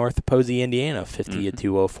over North Posey, Indiana,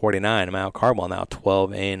 50-49. Mount Carmel now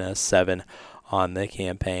 12-7 on the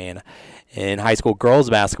campaign. In high school girls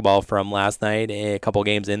basketball from last night, a couple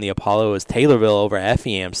games in the Apollo, was Taylorville over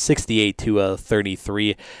Effingham,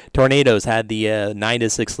 68-33. Tornadoes had the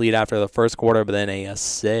 9-6 lead after the first quarter, but then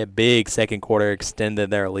a big second quarter extended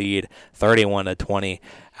their lead, 31-20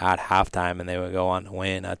 at halftime, and they would go on to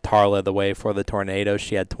win. Tar led the way for the Tornadoes.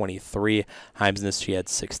 She had 23. Heimsness, she had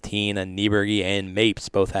 16. And Nieberge and Mapes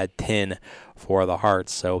both had 10 for the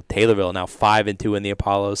Hearts. So Taylorville now 5-2 in the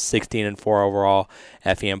Apollo, 16-4 overall.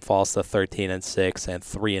 FEM falls to 13-6 and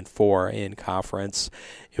 3-4 in conference.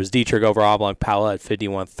 It was Dietrich over Oblong Pala at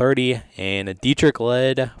 51-30, and Dietrich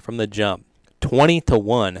led from the jump,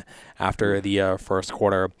 20-1 after the first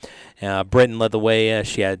quarter. Britton led the way.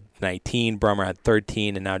 She had 19. Brummer had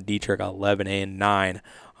 13, and now Dietrich 11-9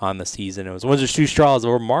 on the season. It was Windsor Two Straws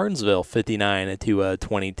over Martinsville,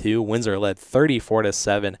 59-22. Windsor led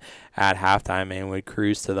 34-7 at halftime and would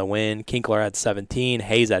cruise to the win. Kinkler had 17.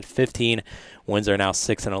 Hayes had 15. Windsor now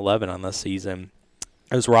 6-11 on the season.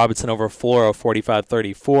 It was Robinson over Flora,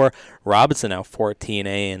 45-34. Robinson now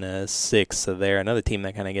 14-6. So they're another team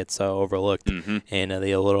that kind of gets overlooked in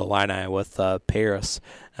the Little Illini with Paris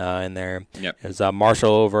in there. Yep. It was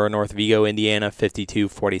Marshall over North Vigo, Indiana,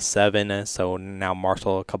 52-47. So now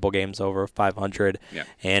Marshall a couple games over 500. Yep.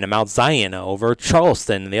 And Mount Zion over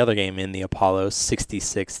Charleston, the other game in the Apollo,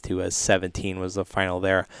 66-17 was the final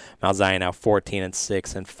there. Mount Zion now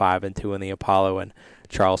 14-6 and 5-2 in the Apollo, and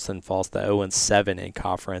Charleston falls to 0-7 in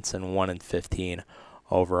conference and 1-15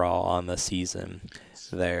 overall on the season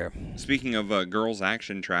there. Speaking of girls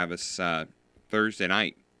action, Travis, Thursday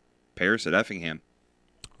night, Paris at Effingham.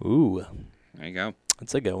 Ooh. There you go.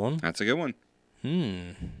 That's a good one. That's a good one.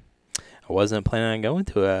 I wasn't planning on going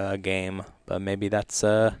to a game, but maybe that's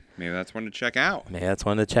one to check out. Maybe that's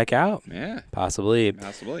one to check out. Yeah. Possibly.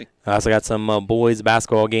 I also got some boys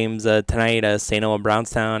basketball games tonight. St. Owen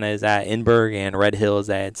Brownstown is at Inberg, and Red Hill is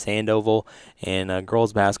at Sandoval. And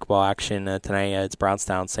girls basketball action tonight, it's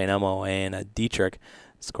Brownstown, St. Elmo, and Dietrich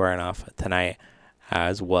squaring off tonight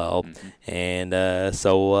as well. And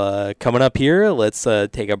so coming up here, let's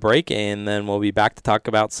take a break, and then we'll be back to talk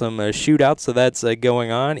about some shootouts. So that's going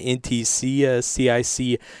on. NTC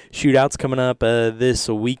CIC shootouts coming up this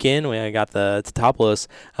weekend. We got the Topless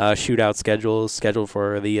shootout scheduled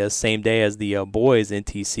for the same day as the boys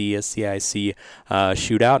NTC CIC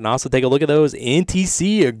shootout. And also take a look at those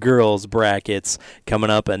NTC Girls Brackets coming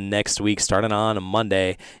up next week, starting on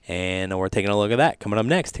Monday. And we're taking a look at that coming up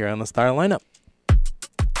next here on the starting lineup.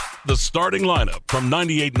 The starting lineup from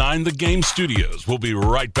 98.9 The Game Studios. We'll be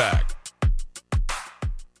right back.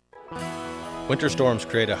 Winter storms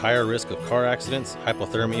create a higher risk of car accidents,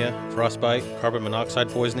 hypothermia, frostbite, carbon monoxide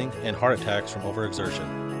poisoning, and heart attacks from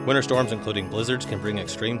overexertion. Winter storms, including blizzards, can bring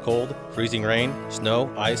extreme cold, freezing rain,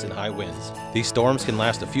 snow, ice, and high winds. These storms can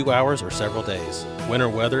last a few hours or several days. Winter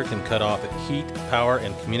weather can cut off heat, power,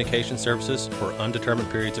 and communication services for undetermined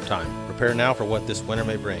periods of time. Prepare now for what this winter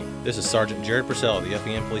may bring. This is Sergeant Jared Purcell of the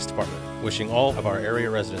Effingham Police Department, wishing all of our area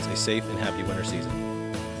residents a safe and happy winter season.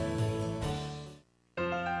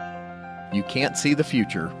 You can't see the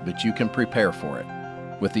future, but you can prepare for it.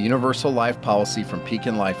 With the Universal Life Policy from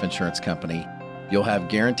Pekin Life Insurance Company, you'll have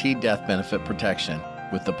guaranteed death benefit protection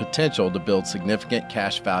with the potential to build significant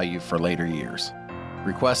cash value for later years.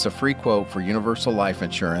 Request a free quote for Universal Life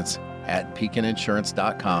Insurance at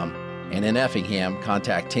pekininsurance.com, and in Effingham,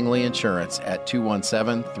 contact Tingley Insurance at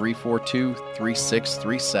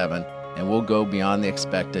 217-342-3637, and we'll go beyond the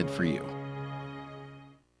expected for you.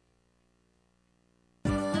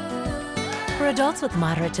 For adults with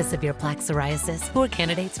moderate to severe plaque psoriasis who are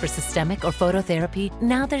candidates for systemic or phototherapy,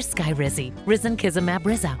 now there's Skyrizi, Risankizumab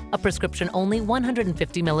Riza, a prescription-only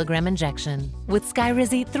 150 milligram injection. With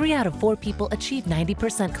Skyrizi, 3 out of 4 people achieve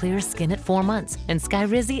 90% clear skin at 4 months, and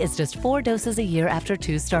Skyrizi is just 4 doses a year after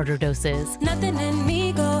 2 starter doses. Nothing in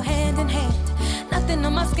me go hand in hand. Nothing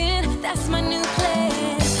on my skin, that's my new plan.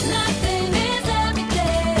 Nothing is every day.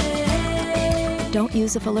 Don't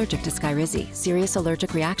use if allergic to Skyrizi. Serious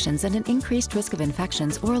allergic reactions and an increased risk of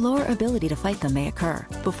infections or a lower ability to fight them may occur.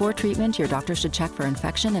 Before treatment, your doctor should check for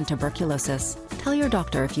infection and tuberculosis. Tell your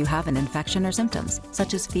doctor if you have an infection or symptoms,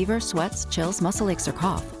 such as fever, sweats, chills, muscle aches, or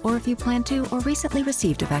cough, or if you plan to or recently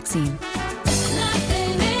received a vaccine.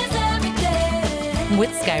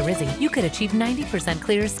 With Skyrizi, you could achieve 90%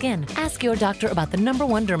 clearer skin. Ask your doctor about the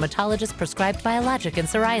 #1 dermatologist prescribed biologic in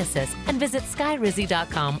psoriasis and visit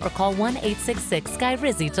skyrizi.com or call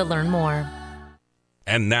 1-866-SKYRIZI to learn more.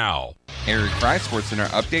 And now, Eric Fry, Sports Center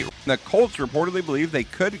update. The Colts reportedly believe they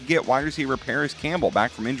could get wide receiver Paris Campbell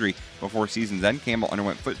back from injury before season's end. Campbell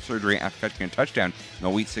underwent foot surgery after catching a touchdown in the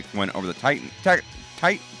Week 6 win over the Texans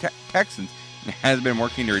and has been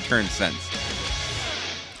working to return since.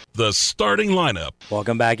 The starting lineup.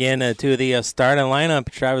 Welcome back in to the starting lineup.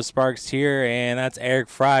 Travis Sparks here, and that's Eric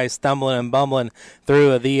Fry stumbling and bumbling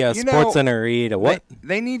through the Sports Center read. What?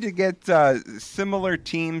 They need to get similar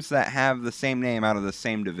teams that have the same name out of the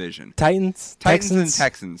same division. Titans and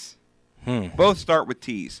Texans. Both start with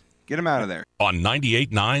T's. Get them out of there. On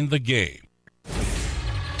 98.9 The Game.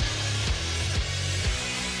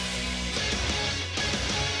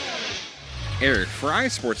 Eric Fry,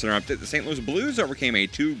 Sports Center update. The St. Louis Blues overcame a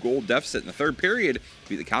 2-goal deficit in the third period to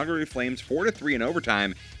beat the Calgary Flames 4-3 in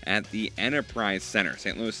overtime at the Enterprise Center.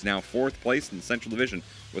 St. Louis is now 4th place in the Central Division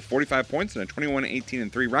with 45 points and a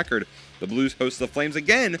 21-18-3 record. The Blues host the Flames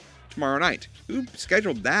again tomorrow night. Who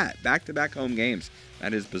scheduled that? Back-to-back home games.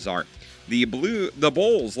 That is bizarre. The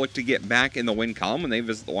Bulls look to get back in the win column when they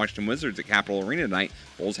visit the Washington Wizards at Capitol Arena tonight.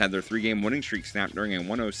 Bulls had their 3-game winning streak snapped during a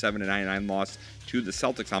 107-99 loss to the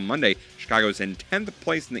Celtics on Monday. Chicago is in 10th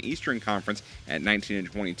place in the Eastern Conference at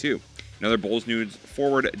 19-22. Another Bulls news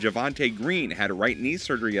forward, Javonte Green, had right knee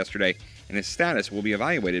surgery yesterday, and his status will be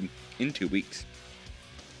evaluated in 2 weeks.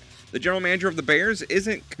 The general manager of the Bears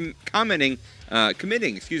isn't committing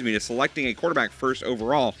to selecting a quarterback first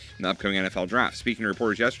overall in the upcoming NFL draft. Speaking to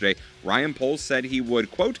reporters yesterday, Ryan Poles said he would,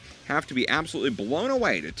 quote, have to be absolutely blown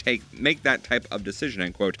away to make that type of decision,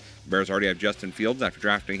 end quote. The Bears already have Justin Fields after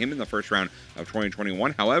drafting him in the first round of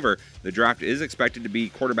 2021. However, the draft is expected to be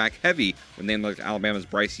quarterback heavy when they look at Alabama's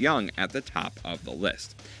Bryce Young at the top of the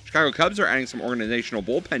list. Chicago Cubs are adding some organizational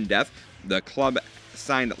bullpen depth. The club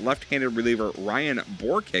signed left-handed reliever Ryan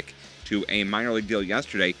Borkick to a minor league deal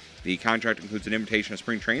yesterday. The contract includes an invitation to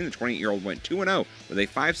spring training. The 28-year-old went 2-0 with a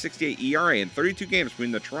 .568 ERA in 32 games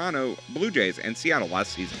between the Toronto Blue Jays and Seattle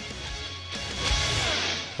last season.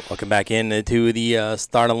 Welcome back into the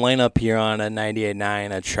starting lineup here on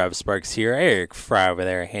 98.9. Travis Sparks here. Eric Fry over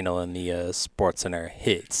there handling the SportsCenter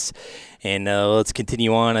hits. And let's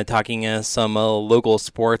continue on talking some local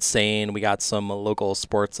sports, and we got some local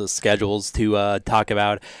sports schedules to talk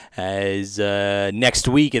about as next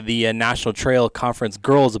week the National Trail Conference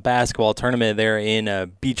Girls Basketball Tournament there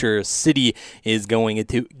in Beecher City is going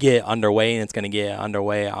to get underway, and it's going to get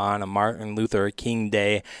underway on Martin Luther King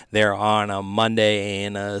Day there on Monday.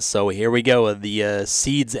 And so here we go, the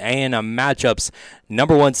seeds and matchups.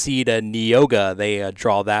 Number 1 seed, Neoga, they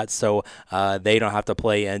draw that, so they don't have to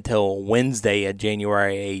play until Wednesday,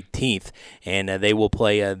 January 18th, and they will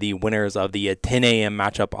play the winners of the 10 a.m.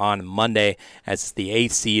 matchup on Monday, as the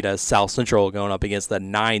 8th seed, South Central, going up against the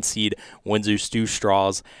 9 seed, Windsor Stew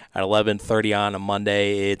Straws. At 11:30 on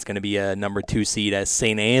Monday, it's going to be a number 2 seed,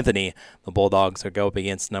 St. Anthony. The Bulldogs will go up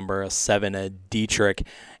against number 7, Dietrich.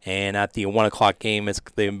 And at the 1 o'clock game, it's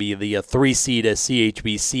going to be the 3 seed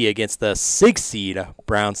CHBC against the 6 seed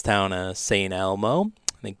Brownstown St. Elmo.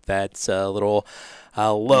 I think that's a little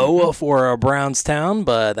low for Brownstown,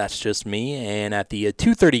 but that's just me. And at the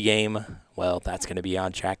 2:30 game, well, that's going to be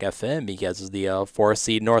on Jack FM because it's the 4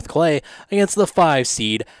 seed North Clay against the 5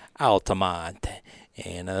 seed Altamont.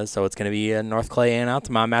 And so it's going to be North Clay and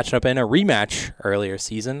Altamont matching up in a rematch earlier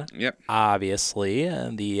season. Yep. Obviously,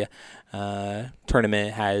 the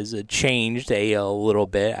tournament has changed a little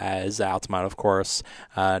bit as Altamont, of course,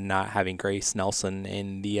 not having Grace Nelson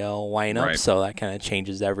in the lineup. Right. So that kind of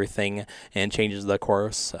changes everything and changes the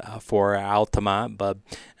course for Altamont. But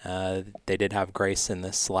they did have Grace in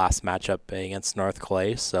this last matchup against North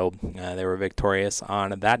Clay, so they were victorious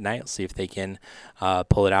on that night. Let's see if they can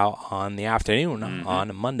pull it out on the afternoon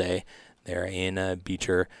on Monday there in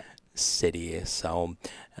Beecher City. So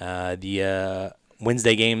the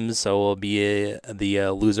Wednesday games, so will be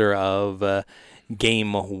the loser of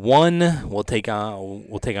game 1 will take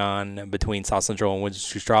on between South Central and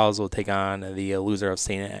Windsor Straws. Will take on the loser of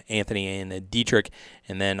St. Anthony and Dietrich,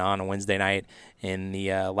 and then on Wednesday night in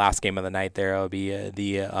the last game of the night, there will be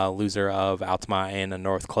the loser of Altamont and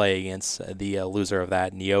North Clay against the loser of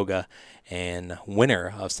that Neoga, and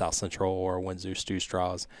winner of South Central or Windsor Stew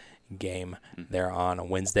Straws game there on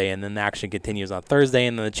Wednesday. And then the action continues on Thursday,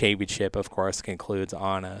 and then the championship, of course, concludes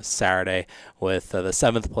on a Saturday with the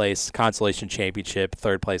 7th place consolation championship,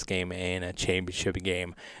 3rd place game, and a championship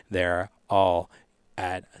game. They're all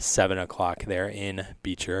at 7 o'clock there in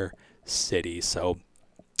Beecher City. So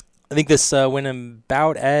I think this went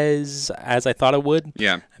about as I thought it would.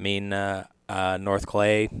 Yeah. I mean, North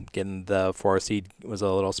Clay getting the 4 seed was a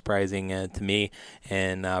little surprising to me,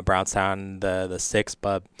 and Brownstown the 6,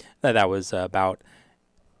 but that was about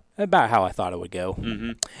how I thought it would go.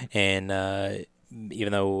 And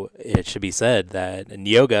even though it should be said that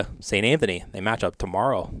Neoga, St. Anthony, they match up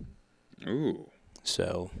tomorrow. Ooh.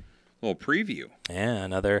 So a little preview. Yeah,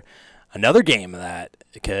 another game that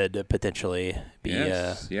could potentially be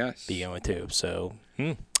be going to. So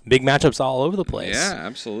big matchups all over the place. Yeah,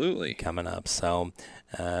 absolutely. Coming up. So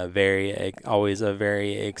always a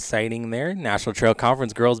very exciting there. National Trail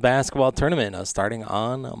Conference Girls Basketball Tournament starting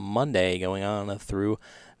on Monday, going on through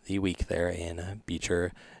the week there in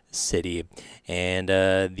Beecher City. And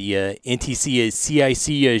the NTC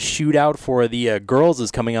CIC shootout for the girls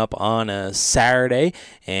is coming up on Saturday,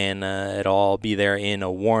 and it'll all be there in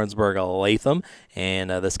Warrensburg, Latham. And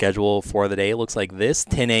the schedule for the day looks like this: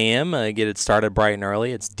 10 a.m. Get it started bright and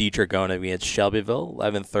early. It's Dietrich going against Shelbyville.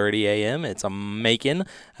 11:30 a.m. It's Macon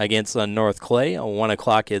against North Clay. 1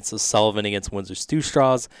 o'clock it's Sullivan against Windsor Stew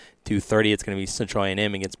Straws. 2:30 it's going to be Central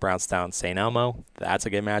A&M against Brownstown St. Elmo. That's a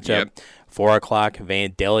good matchup. Yep. 4 o'clock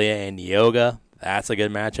Vandalia and Neoga. That's a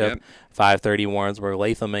good matchup. Yep. 5:30 Warrensburg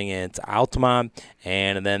Latham against Altamont.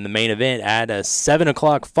 And then the main event at 7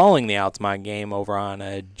 o'clock following the Altamont game over on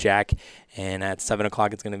Jack. And at 7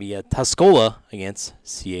 o'clock it's going to be Tuscola against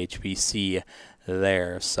CHBC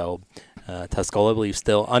there. So Tuscola, I believe,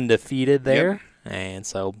 still undefeated there. Yep. And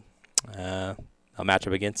so a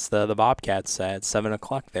matchup against the Bobcats at 7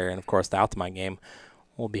 o'clock there. And, of course, the Altamont game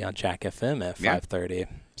will be on Jack FM at 5:30.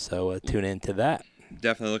 So tune into that.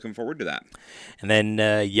 Definitely looking forward to that. And then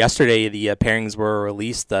yesterday, the pairings were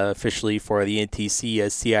released officially for the NTC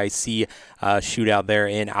CIC shootout there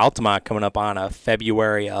in Altamont coming up on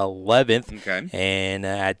February 11th. Okay. And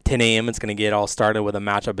at 10 a.m., it's going to get all started with a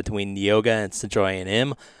matchup between Neoga and Central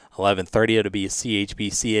A&M. 11:30, it'll be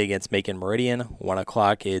CHBC against Macon Meridian. 1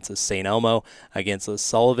 o'clock, it's St. Elmo against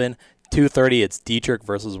Sullivan. 2:30, it's Dietrich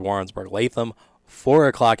versus Warrensburg Latham. 4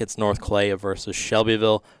 o'clock, it's North Clay versus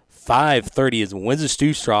Shelbyville. 5:30 is Windsor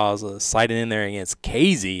Stew Straws sliding in there against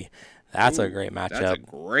Casey. That's a great matchup. That's a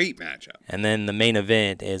great matchup. And then the main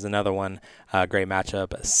event is another one, great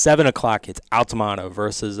matchup. 7 o'clock, it's Altamont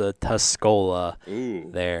versus Tuscola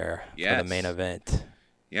there for the main event.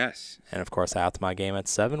 Yes. And, of course, the Altamont game at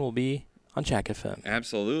 7 will be on Jack FM.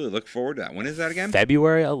 Absolutely. Look forward to that. When is that again?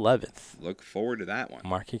 February 11th. Look forward to that one.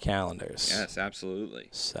 Mark your calendars. Yes, absolutely.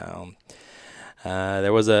 So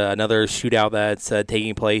there was another shootout that's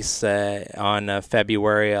taking place on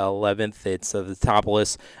February 11th. It's the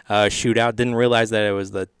Topless shootout. Didn't realize that it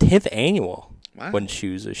was the 10th annual Wooden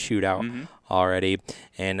Shoes shootout already.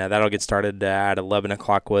 And that'll get started at 11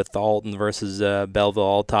 o'clock with Alton versus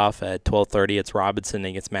Belleville Altoff. At 12:30, it's Robinson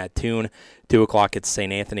against Mattoon. 2 o'clock, it's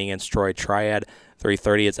St. Anthony against Troy Triad.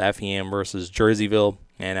 3:30, it's Effingham versus Jerseyville.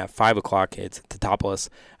 And at 5 o'clock, it's Teutopolis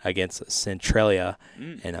against Centralia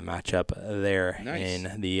in a matchup there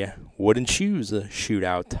in the Wooden Shoes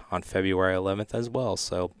shootout on February 11th as well.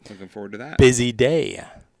 So looking forward to that. Busy day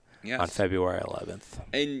on February 11th.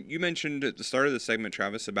 And you mentioned at the start of the segment,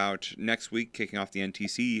 Travis, about next week kicking off the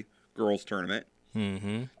NTC Girls Tournament.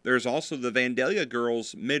 Mm-hmm. There's also the Vandalia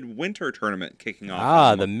Girls Midwinter Tournament kicking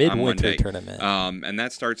off. The Midwinter Tournament. And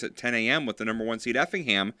that starts at 10 a.m. with the number 1 seed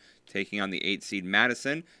Effingham taking on the 8 seed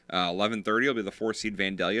Madison. 11:30 will be the 4 seed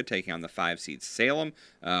Vandalia taking on the 5 seed Salem.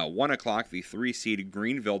 1 o'clock, the 3 seed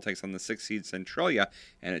Greenville takes on the 6 seed Centralia.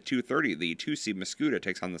 And at 2:30, the 2 seed Mascoutah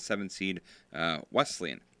takes on the 7 seed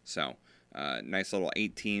Wesleyan. So nice little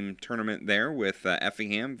 8-team tournament there with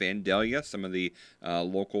Effingham, Vandalia, some of the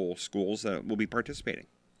local schools that will be participating.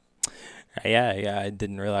 Yeah, I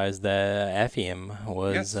didn't realize that Effingham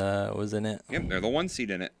was in it. Yep, they're the 1 seed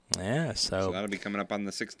in it. Yeah, so that'll be coming up on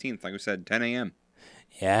the 16th, like we said, 10 a.m.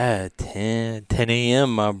 Yeah, 10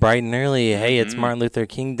 a.m., bright and early. Hey, it's Martin Luther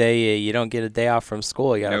King Day. You don't get a day off from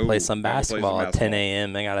school. You got to play some basketball at 10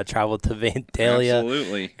 a.m. They got to travel to Vandalia.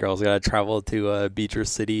 Absolutely. Girls got to travel to Beecher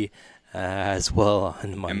City as well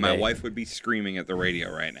on Monday. And my wife would be screaming at the radio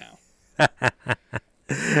right now.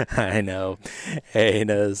 I know.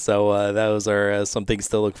 So those are some things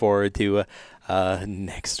to look forward to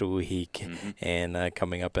next week and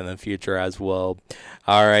coming up in the future as well.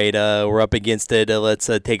 All right, we're up against it. Let's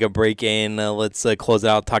take a break and let's close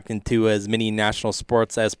out talking to as many national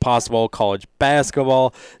sports as possible. College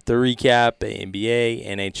basketball to recap, NBA,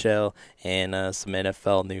 NHL, and some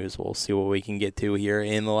NFL news. We'll see what we can get to here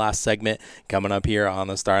in the last segment coming up here on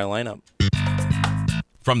the starting lineup.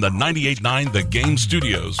 From the 98.9 The Game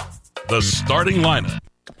Studios, the starting lineup.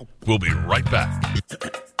 We'll be right back.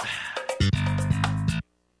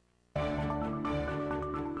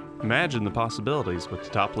 Imagine the possibilities with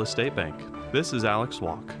Teutopolis State Bank. This is Alex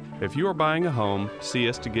Walk. If you are buying a home, see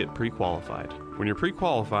us to get pre-qualified. When you're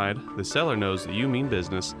pre-qualified, the seller knows that you mean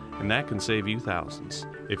business, and that can save you thousands.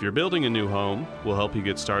 If you're building a new home, we'll help you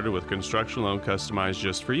get started with a construction loan customized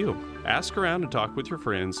just for you. Ask around and talk with your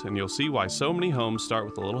friends, and you'll see why so many homes start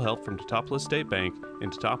with a little help from Teutopolis State Bank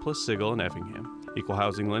in Teutopolis, Sigel, and Effingham. Equal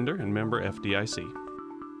housing lender and member FDIC.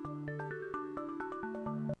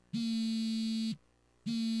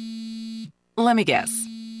 Let me guess.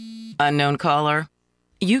 Unknown caller?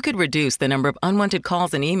 You could reduce the number of unwanted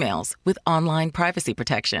calls and emails with online privacy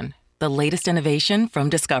protection. The latest innovation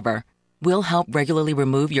from Discover. We'll help regularly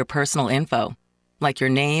remove your personal info, like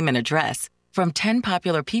your name and address, from 10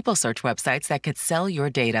 popular people search websites that could sell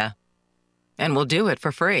your data. And we'll do it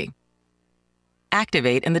for free.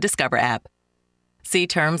 Activate in the Discover app. See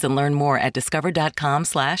terms and learn more at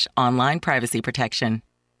discover.com/online privacy protection.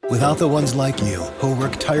 Without the ones like you, who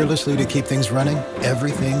work tirelessly to keep things running,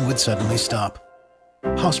 everything would suddenly stop.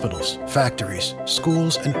 Hospitals, factories,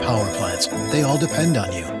 schools, and power plants, they all depend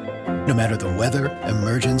on you. No matter the weather,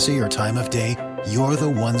 emergency, or time of day, you're the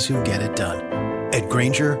ones who get it done. At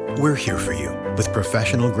Grainger, we're here for you with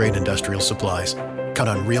professional-grade industrial supplies. Count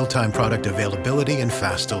on real-time product availability and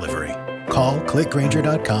fast delivery. Call, click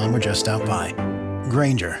Grainger.com, or just stop by.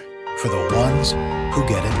 Grainger, for the ones who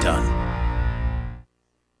get it done.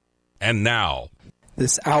 And now,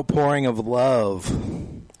 This outpouring of love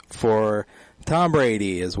for Tom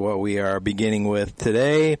Brady is what we are beginning with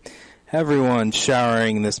today. Everyone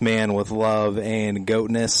showering this man with love and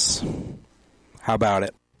goatness. How about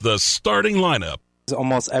it? The starting lineup.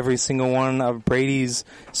 Almost every single one of Brady's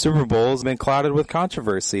Super Bowls has been clouded with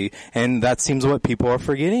controversy, and that seems what people are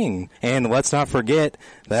forgetting. And let's not forget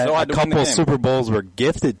that a couple Super Bowls were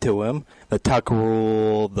gifted to him. The Tuck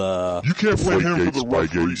rule, You can't blame him for the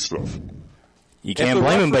referee stuff. You can't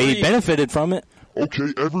blame him, but he benefited from it.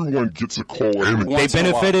 Okay, everyone gets a call. They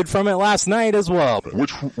benefited from it last night as well.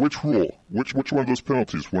 Which rule? Which one of those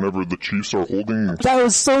penalties? Whenever the Chiefs are holding? That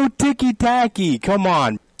was so ticky-tacky. Come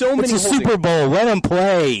on. It's a Super Bowl. Let him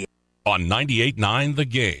play. On 98.9 The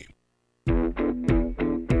Game.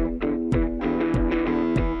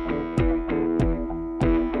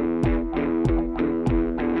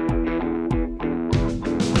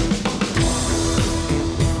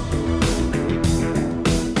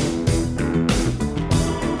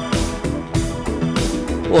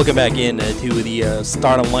 Welcome back in to the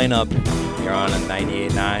starting lineup here on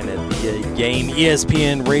 98.9 at the Game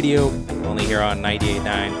ESPN Radio. Only here on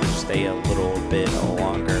 98.9. Stay a little bit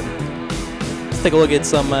longer. Let's take a look at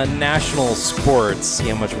some national sports. See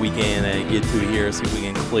how much we can get to here. See if we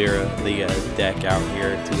can clear the deck out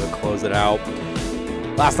here to close it out.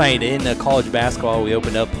 Last night in college basketball, we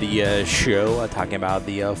opened up the show talking about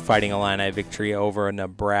the Fighting Illini victory over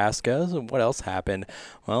Nebraska. So what else happened?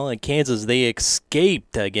 Well, in Kansas, they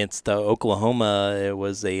escaped against Oklahoma. It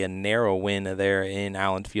was a narrow win there in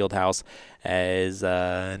Allen Fieldhouse as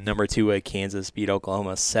number 2 Kansas beat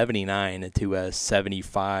Oklahoma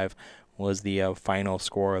 79-75 was the final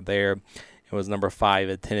score there. It was number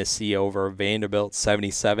 5 Tennessee over Vanderbilt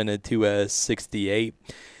 77-68.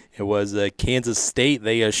 It was Kansas State.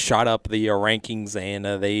 They shot up the rankings, and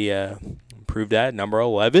they proved that. Number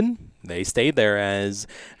 11, they stayed there as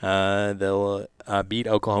they'll beat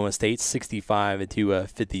Oklahoma State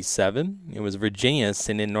 65-57. It was Virginia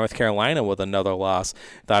sitting in North Carolina with another loss.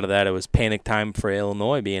 Thought of that, it was panic time for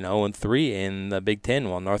Illinois being 0-3 in the Big Ten,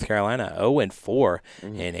 while North Carolina 0-4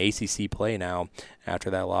 in ACC play now after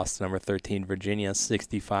that loss to number 13 Virginia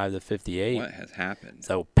 65-58. What has happened?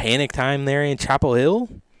 So panic time there in Chapel Hill.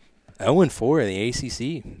 0-4 in the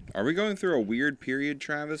ACC. Are we going through a weird period,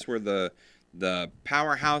 Travis, where the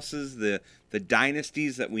powerhouses, the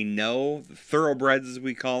dynasties that we know, the thoroughbreds as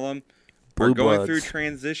we call them, are going through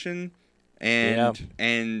transition, and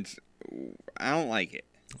I don't like it.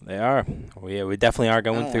 They are. We definitely are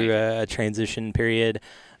going through a transition period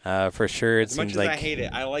for sure. As much as I hate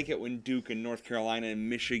it, I like it when Duke and North Carolina and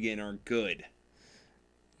Michigan are good.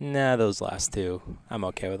 Nah, those last two, I'm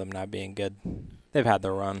okay with them not being good. They've had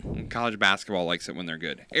their run. And college basketball likes it when they're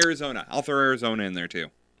good. Arizona. I'll throw Arizona in there, too.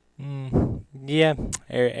 Yeah,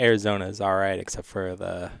 Arizona is all right, except for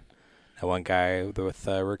that one guy with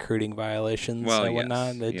recruiting violations and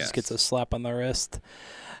whatnot. That just gets a slap on the wrist.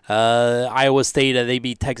 Iowa State, they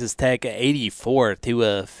beat Texas Tech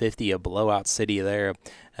 84-50, a blowout city there.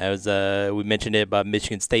 As we mentioned it, but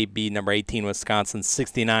Michigan State beat number 18 Wisconsin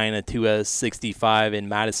 69-65 in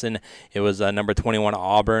Madison. It was number 21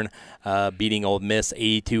 Auburn beating Ole Miss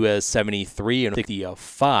 82-73 and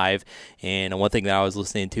 65. And one thing that I was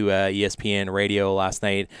listening to ESPN Radio last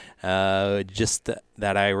night, just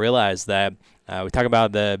that I realized that we talk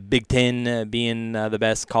about the Big Ten being the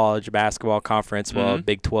best college basketball conference. Well,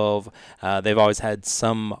 Big 12, they've always had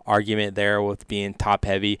some argument there with being top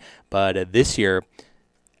heavy, but this year,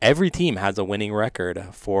 every team has a winning record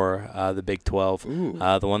for the Big 12.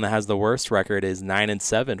 The one that has the worst record is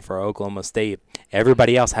 9-7 for Oklahoma State.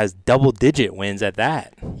 Everybody else has double-digit wins at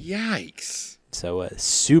that. Yikes! So a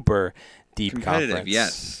super deep conference.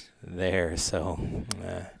 Yes. There. So.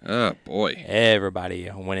 Oh boy!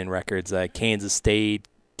 Everybody winning records. Kansas State,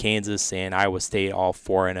 Kansas, and Iowa State all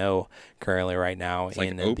 4-0 currently right now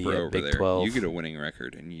in the Big 12. You get a winning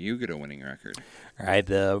record, and you get a winning record. All right,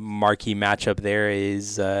 the marquee matchup there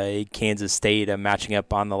is Kansas State matching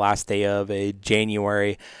up on the last day of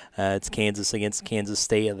January. It's Kansas against Kansas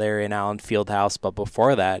State there in Allen Fieldhouse. But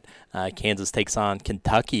before that, Kansas takes on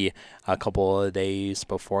Kentucky a couple of days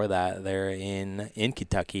before that. They're in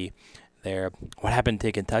Kentucky. There, what happened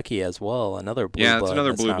to Kentucky as well? Another blue blood. Yeah, it's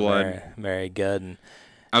another blue blood. Very, very good. And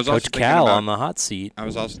I was Coach Cal on the hot seat. I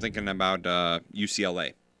was also thinking about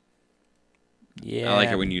UCLA. Yeah, I like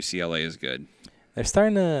it when UCLA is good. They're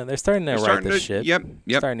starting to right the ship. Yep.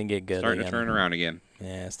 Starting to get good. Starting to turn around again.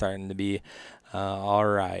 Yeah, starting to be all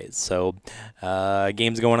right. So,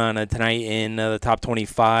 games going on tonight in the top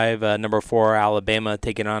 25. Number 4 Alabama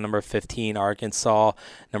taking on number 15 Arkansas.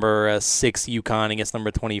 Number 6 UConn against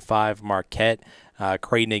number 25 Marquette.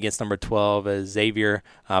 Creighton against number 12, Xavier.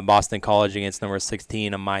 Boston College against number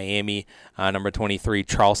 16, Miami. Number 23,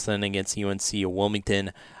 Charleston against UNC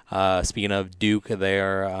Wilmington. Speaking of Duke,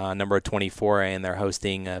 they're number 24, and they're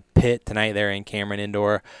hosting Pitt tonight. They're in Cameron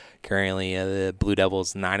Indoor. Currently, the Blue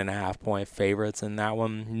Devils 9.5-point favorites in that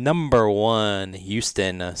one. Number 1,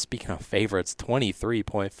 Houston. Speaking of favorites,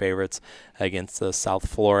 23-point favorites against South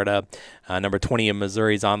Florida. Number 20,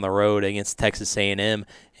 Missouri's on the road against Texas A&M.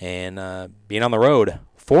 And being on the road,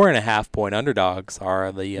 4.5-point underdogs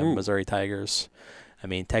are the Missouri Tigers. I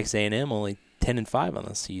mean, Texas A&M only 10-5 on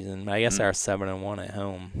the season. I guess they're 7-1 at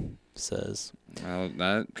home. Says. Well,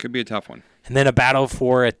 that could be a tough one. And then a battle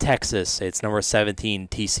for Texas. It's number 17,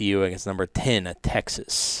 TCU, against number 10,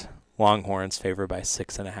 Texas. Longhorns favored by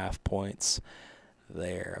 6.5 points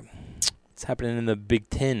there. What's happening in the Big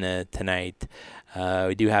Ten tonight?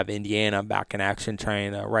 We do have Indiana back in action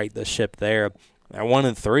trying to right the ship there. They're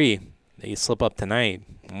 1-3. They slip up tonight,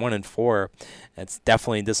 1-4. That's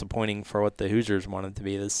definitely disappointing for what the Hoosiers wanted to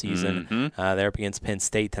be this season. They're up against Penn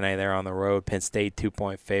State tonight. They're on the road. Penn State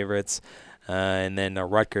 2-point favorites. And then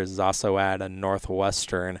Rutgers is also at a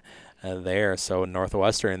Northwestern there. So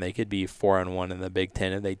Northwestern, they could be 4-1 in the Big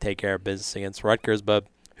Ten if they take care of business against Rutgers. But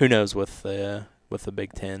who knows with the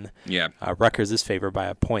Big Ten? Yeah. Rutgers is favored by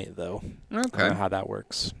a point, though. Okay. I don't know how that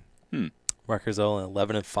works. Rutgers only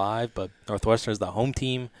 11-5, but Northwestern is the home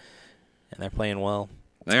team, and they're playing well.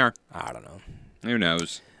 They are. I don't know. Who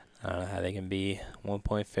knows? I don't know how they can be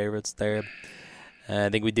 1-point favorites there. I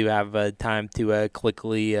think we do have time to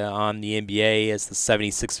quickly on the NBA as the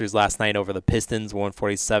 76ers last night over the Pistons,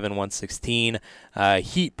 147-116.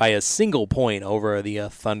 Heat by a single point over the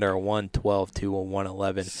Thunder,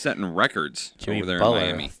 112-111. Setting records Jimmy over there Butler, in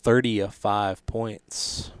Miami. 30 of 5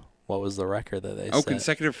 points. What was the record that they set?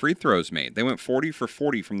 Consecutive free throws made. They went 40 for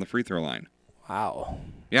 40 from the free throw line. Wow.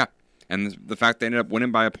 Yeah. And the fact they ended up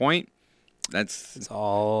winning by a point, that's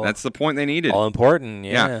the point they needed. All important,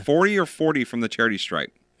 Yeah, 40 or 40 from the charity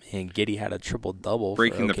stripe. And Giddey had a triple-double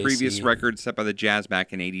breaking for the OKC. previous record set by the Jazz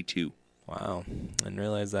back in '82. Wow, didn't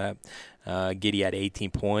realize that. Giddey had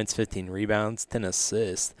 18 points, 15 rebounds, 10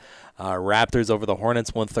 assists. Raptors over the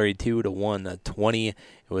Hornets, 132-120. It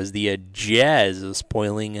was the Jazz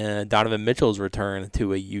spoiling Donovan Mitchell's return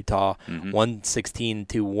to Utah,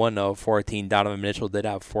 116-114. Donovan Mitchell did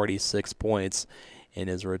have 46 points in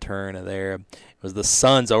his return there. It was the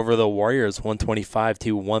Suns over the Warriors,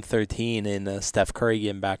 125-113, and Steph Curry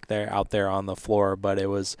getting back there, out there on the floor. But it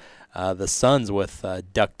was the Suns with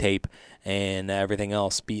duct tape and everything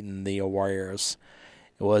else beating the Warriors.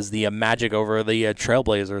 It was the Magic over the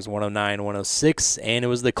Trailblazers, 109-106, and it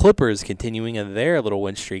was the Clippers continuing their little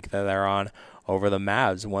win streak that they're on over the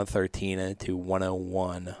Mavs,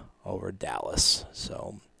 113-101 over Dallas.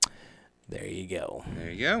 So there you go.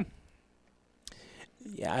 There you go.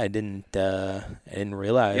 Yeah, I didn't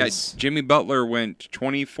realize. Yeah, Jimmy Butler went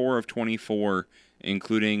 24 of 24,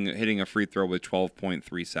 including hitting a free throw with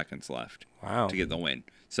 12.3 seconds left. Wow. To get the win.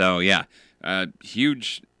 So, yeah,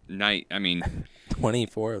 huge night. I mean,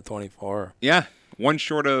 24 of 24. Yeah, one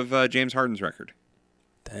short of James Harden's record.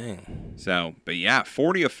 Dang. So, but yeah,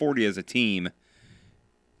 40 of 40 as a team.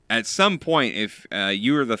 At some point, if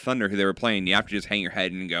you were the Thunder who they were playing, you have to just hang your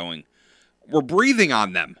head and going, we're breathing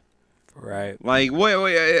on them. Right. Like, you're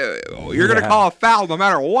going to call a foul no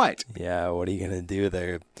matter what. Yeah, what are you going to do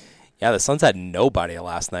there? Yeah, the Suns had nobody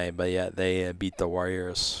last night, but yet they beat the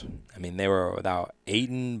Warriors. I mean, they were without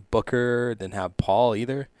Ayton, Booker, didn't have Paul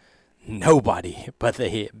either. Nobody, but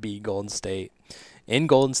they beat Golden State. In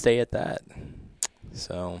Golden State at that.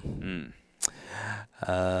 So,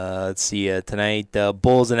 let's see. Tonight,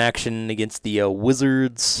 Bulls in action against the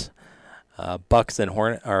Wizards. Bucks and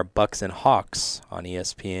Hawks on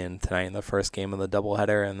ESPN tonight in the first game of the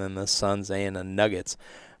doubleheader, and then the Suns and the Nuggets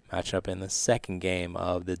match up in the second game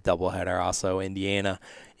of the doubleheader. Also, Indiana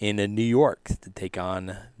in New York to take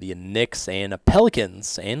on the Knicks and the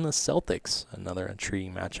Pelicans and the Celtics. Another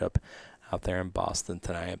intriguing matchup out there in Boston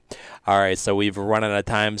tonight. All right, so we've run out of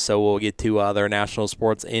time, so we'll get to other national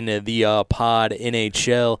sports in the pod.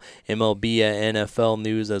 NHL, MLB, NFL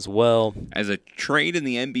news as well. As a trade in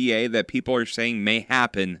the NBA that people are saying may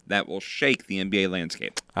happen that will shake the NBA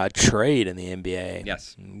landscape. A trade in the NBA.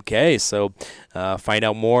 Yes. Okay, so find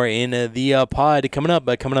out more in the pod coming up.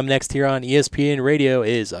 But coming up next here on ESPN Radio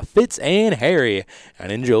is Fitz and Harry, and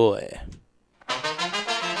enjoy.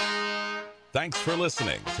 Thanks for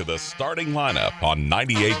listening to the starting lineup on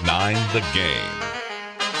 98.9 The Game.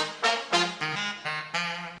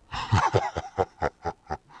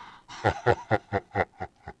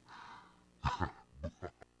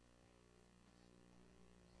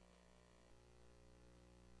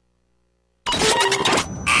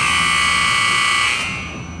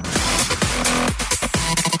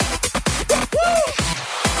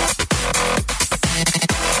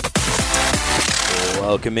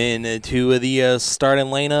 Welcome in to the starting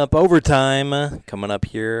lineup overtime. Coming up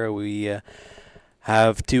here, we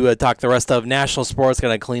have to talk the rest of national sports.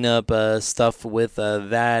 Going to clean up stuff with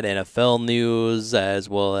that NFL news as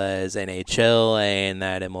well as NHL and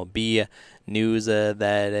that MLB news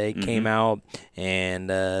that came out. And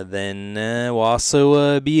then we'll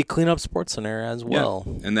also be a clean up Sports Center as well.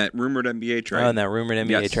 Yeah. And that rumored NBA trade. Oh, and that rumored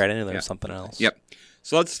NBA trade. I knew there was Yeah. something else. Yep.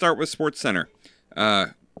 So let's start with Sports Center.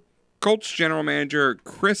 Colts general manager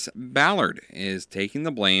Chris Ballard is taking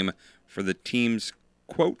the blame for the team's,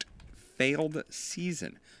 quote, failed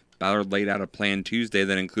season. Ballard laid out a plan Tuesday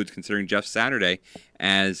that includes considering Jeff Saturday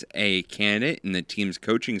as a candidate in the team's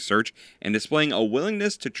coaching search and displaying a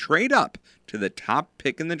willingness to trade up to the top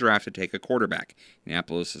pick in the draft to take a quarterback.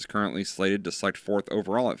 Indianapolis is currently slated to select 4th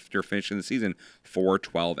overall after finishing the season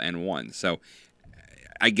 4-12-1. So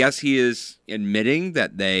I guess he is admitting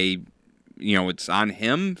that it's on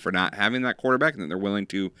him for not having that quarterback and that they're willing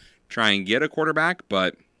to try and get a quarterback,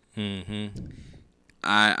 but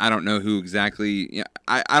I don't know who exactly.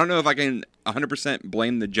 I don't know if I can 100%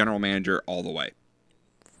 blame the general manager all the way.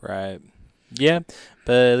 Right. Yeah,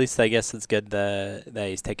 but at least I guess it's good that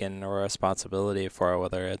he's taking a responsibility for it,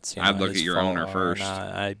 whether it's I'd look at your owner first.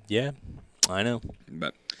 I know.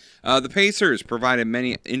 But the Pacers provided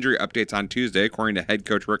many injury updates on Tuesday. According to head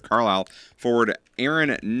coach Rick Carlisle, forward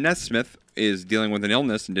Aaron Nesmith is dealing with an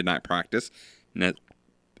illness and did not practice.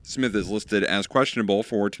 Smith is listed as questionable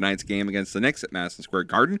for tonight's game against the Knicks at Madison Square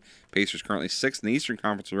Garden. Pacers currently 6th in the Eastern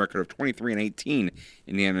Conference with a record of 23-18.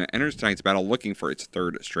 Indiana enters tonight's battle looking for its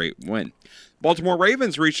 3rd straight win. Baltimore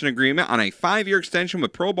Ravens reached an agreement on a 5-year extension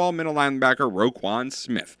with Pro Bowl middle linebacker Roquan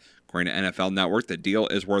Smith. According to NFL Network, the deal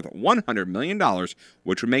is worth $100 million,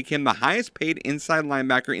 which would make him the highest paid inside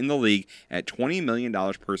linebacker in the league at $20 million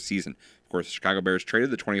per season. Of course, the Chicago Bears traded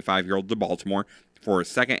the 25-year-old to Baltimore for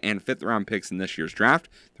 2nd and 5th round picks in this year's draft.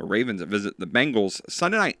 The Ravens visit the Bengals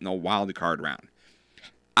Sunday night in the wild card round.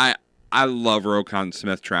 I love Roquan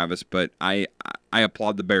Smith, Travis, but I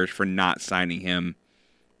applaud the Bears for not signing him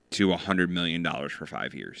to $100 million for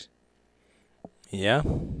 5 years. Yeah.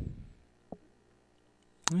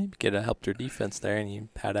 You could have helped your defense there, and you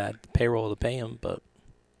had a payroll to pay him, but...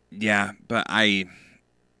 Yeah, but I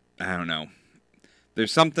don't know.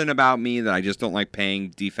 There's something about me that I just don't like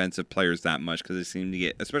paying defensive players that much because they seem to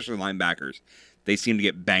get, especially linebackers, they seem to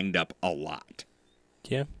get banged up a lot.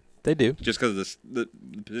 Yeah, they do. Just because of the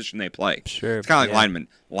position they play. Sure. It's kind of like linemen.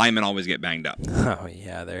 Linemen always get banged up. Oh,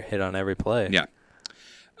 yeah, they're hit on every play. Yeah.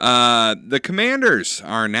 The Commanders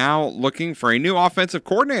are now looking for a new offensive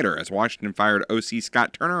coordinator as Washington fired OC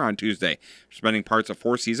Scott Turner on Tuesday. Spending parts of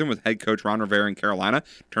 4 seasons with head coach Ron Rivera in Carolina,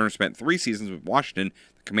 Turner spent 3 seasons with Washington.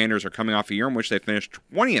 The Commanders are coming off a year in which they finished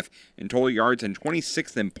 20th in total yards and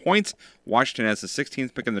 26th in points. Washington has the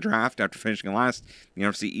 16th pick in the draft after finishing last in the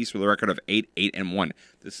NFC East with a record of 8-8-1.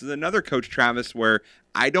 This is another coach, Travis, where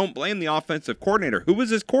I don't blame the offensive coordinator. Who was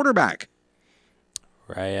his quarterback?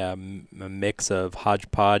 Right, a mix of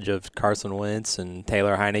hodgepodge of Carson Wentz and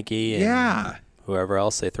Taylor Heineke and whoever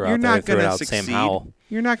else they throw out there. Threw out Sam Howell.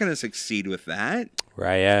 You're not going to succeed with that.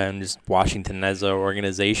 Right, yeah, and just Washington as an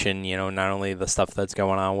organization, not only the stuff that's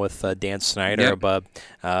going on with Dan Snyder, but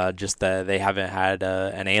just that they haven't had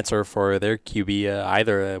an answer for their QB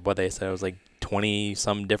either. What they said, it was like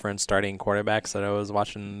 20-some different starting quarterbacks that I was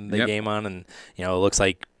watching the game on, and, it looks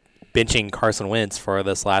like benching Carson Wentz for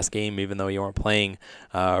this last game, even though you weren't playing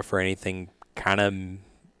for anything, kind of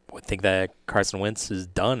would think that Carson Wentz is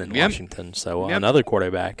done in Washington. So another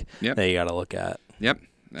quarterback that you got to look at.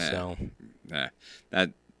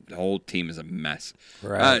 That whole team is a mess.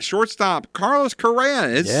 Right. Shortstop Carlos Correa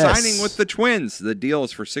is signing with the Twins. The deal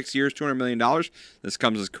is for 6 years, $200 million. This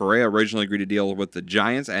comes as Correa originally agreed to deal with the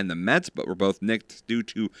Giants and the Mets, but were both nicked due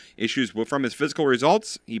to issues from his physical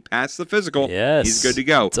results. He passed the physical. Yes. He's good to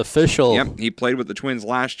go. It's official. Yep. He played with the Twins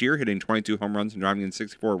last year, hitting 22 home runs and driving in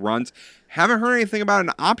 64 runs. Haven't heard anything about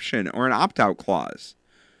an option or an opt-out clause.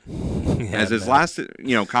 As his last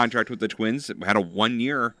contract with the Twins had a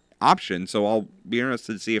 1-year option, so I'll be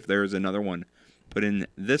interested to see if there's another one put in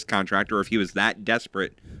this contract or if he was that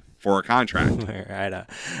desperate for a contract. Right,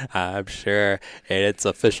 I'm sure it's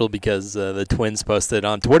official because the Twins posted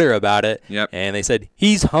on Twitter about it, and they said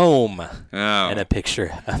he's home, and a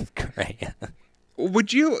picture of Correa.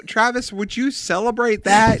 Would you, Travis, celebrate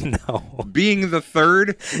that? No. Being the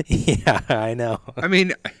third? Yeah, I know. I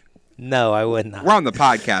mean... No, I would not. We're on the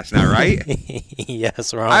podcast now, right?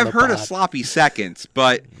 Yes, we're on I've heard of sloppy seconds,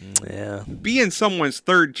 but being someone's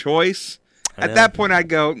third choice, at that point I'd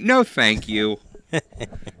go, no, thank you.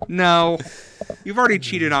 No. You've already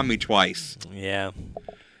cheated on me twice. Yeah.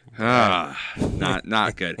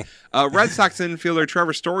 Not good. Red Sox infielder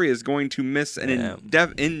Trevor Story is going to miss an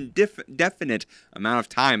indefinite amount of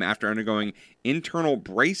time after undergoing internal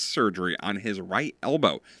brace surgery on his right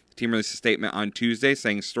elbow. The team released a statement on Tuesday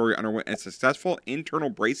saying Story underwent a successful internal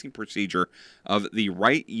bracing procedure of the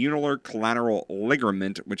right ulnar collateral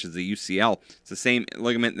ligament, which is the UCL. It's the same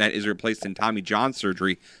ligament that is replaced in Tommy John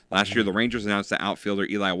surgery. Last year, the Rangers announced that outfielder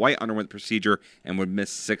Eli White underwent the procedure and would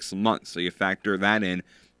miss 6 months. So you factor that in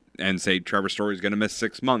and say Trevor Story is going to miss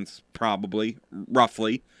 6 months, probably,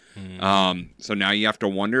 roughly. So now you have to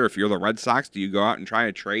wonder, if you're the Red Sox, do you go out and try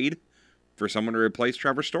a trade for someone to replace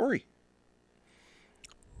Trevor Story?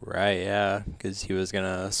 Right, yeah, because he was going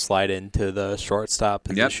to slide into the shortstop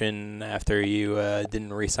position after you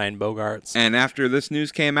didn't re-sign Bogarts. And after this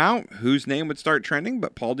news came out, whose name would start trending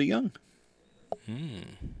but Paul DeYoung?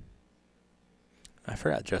 I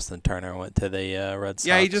forgot Justin Turner went to the Red Sox.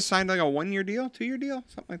 Yeah, he just signed like a 1-year deal, 2-year deal,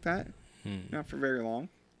 something like that. Not for very long.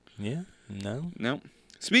 Yeah, no.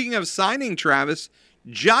 Speaking of signing, Travis,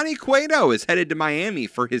 Johnny Cueto is headed to Miami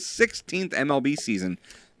for his 16th MLB season.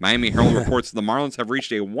 Miami Herald reports the Marlins have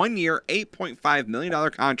reached a 1-year, $8.5 million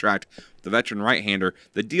contract with the veteran right-hander.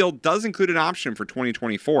 The deal does include an option for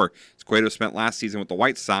 2024. As Cueto spent last season with the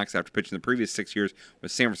White Sox after pitching the previous 6 years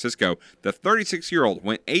with San Francisco. The 36-year-old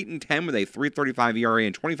went 8-10 with a .335 ERA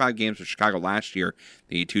in 25 games with Chicago last year.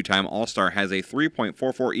 The two-time All-Star has a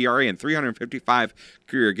 3.44 ERA in 355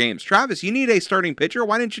 career games. Travis, you need a starting pitcher.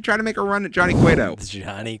 Why didn't you try to make a run at Johnny Cueto?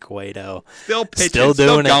 Johnny Cueto. Still pitching,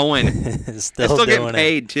 still going. still getting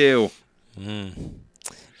paid, too.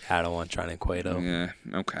 I don't want Johnny Cueto. Yeah,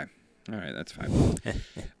 okay. All right, that's fine.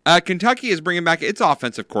 Kentucky is bringing back its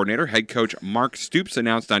offensive coordinator. Head coach Mark Stoops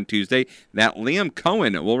announced on Tuesday that Liam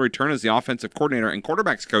Cohen will return as the offensive coordinator and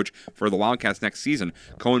quarterbacks coach for the Wildcats next season.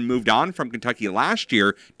 Cohen moved on from Kentucky last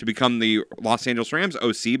year to become the Los Angeles Rams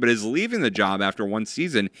OC, but is leaving the job after one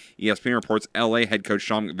season. ESPN reports LA head coach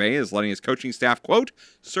Sean McVay is letting his coaching staff, quote,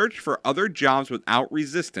 search for other jobs without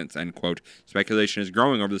resistance, end quote. Speculation is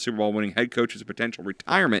growing over the Super Bowl winning head coach's potential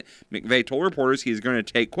retirement. McVay told reporters he is going to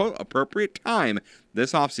take, quote, appropriate time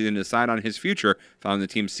this offseason to decide on his future following the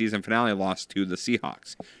team's season finale loss to the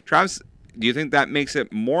Seahawks. Travis, do you think that makes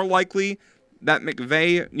it more likely that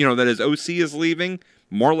McVay, that his OC is leaving,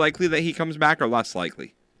 more likely that he comes back, or less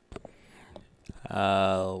likely?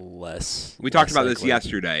 Less. We talked about this likely.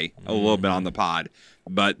 yesterday a little bit on the pod,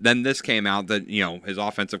 but then this came out that, his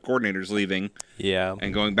offensive coordinator's leaving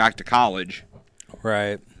and going back to college.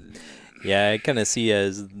 Right. Yeah, I kind of see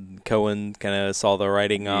as Cohen kind of saw the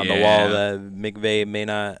writing on the wall that McVay may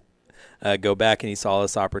not go back, and he saw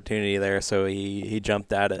this opportunity there, so he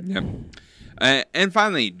jumped at it. Yep. And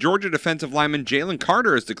finally, Georgia defensive lineman Jalen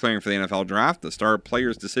Carter is declaring for the NFL draft. The star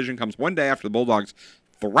player's decision comes one day after the Bulldogs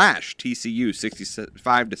thrashed TCU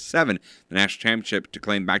 65-7, the national championship, to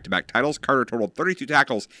claim back-to-back titles. Carter totaled 32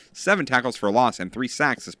 tackles, 7 tackles for a loss, and 3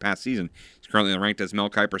 sacks this past season. He's currently ranked as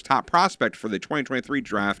Mel Kiper's top prospect for the 2023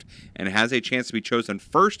 draft and has a chance to be chosen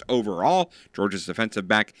first overall. Georgia's defensive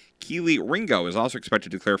back Keely Ringo is also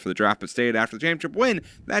expected to declare for the draft, but stated after the championship win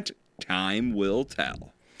that time will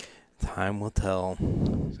tell. Time will tell.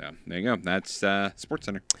 So there you go. That's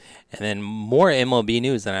SportsCenter. And then more MLB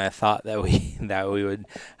news than I thought that we would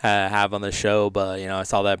have on the show. But I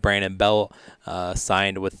saw that Brandon Belt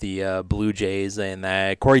signed with the Blue Jays, and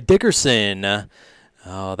that Corey Dickerson.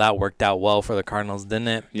 That worked out well for the Cardinals, didn't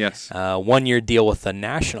it? Yes. 1-year deal with the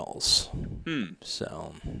Nationals.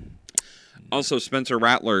 So. Also, Spencer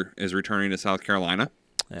Rattler is returning to South Carolina.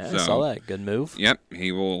 Yeah, I saw that. Good move. Yep,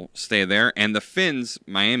 he will stay there. And the Finns,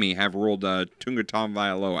 Miami, have ruled Tunga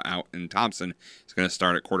Tagovailoa out, and Thompson is going to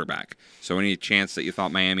start at quarterback. So any chance that you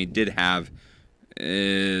thought Miami did have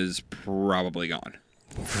is probably gone.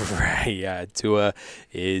 Right, yeah. Tua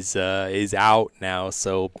is out now,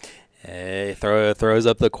 so it throws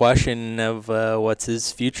up the question of what's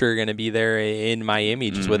his future going to be there in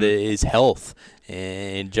Miami, just with his health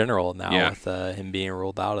in general now, with him being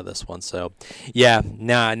ruled out of this one. So, yeah,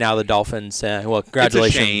 now the Dolphins, congratulations.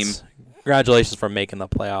 It's a shame. Congratulations for making the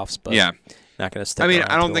playoffs, but not going to stick around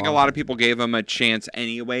I don't think long. a lot of people gave him a chance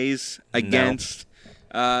anyways against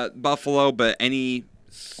Buffalo, but any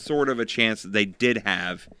sort of a chance that they did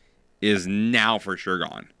have is now for sure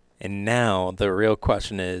gone. And now the real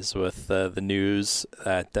question is, with the news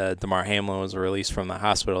that DeMar Hamlin was released from the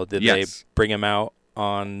hospital, did they bring him out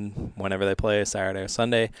on whenever they play, Saturday or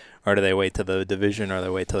Sunday, or do they wait till the division, or they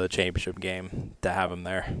wait till the championship game to have him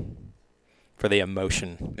there for the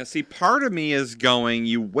emotion? Now, see, part of me is going,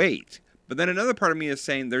 you wait. But then another part of me is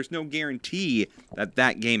saying there's no guarantee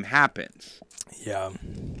that game happens. Yeah.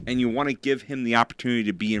 And you want to give him the opportunity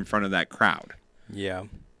to be in front of that crowd. Yeah.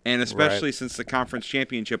 And especially since the conference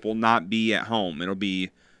championship will not be at home. It'll be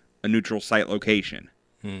a neutral site location.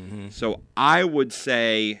 Mm-hmm. So I would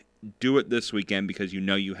say do it this weekend because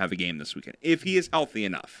you have a game this weekend. If he is healthy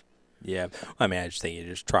enough. Yeah. I mean, I just think you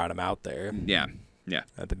just trot him out there. Yeah.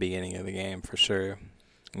 At the beginning of the game for sure.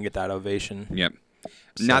 And get that ovation. Yep.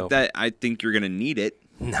 So, not that I think you're going to need it.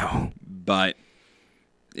 No. But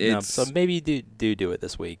it's... So maybe do it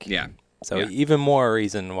this week. Yeah. So even more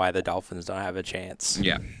reason why the Dolphins don't have a chance.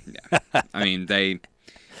 Yeah. I mean, they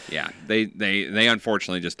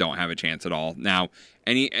unfortunately just don't have a chance at all. Now,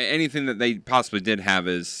 anything that they possibly did have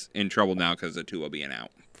is in trouble now because of Tua being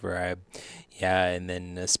out. Right. Yeah, and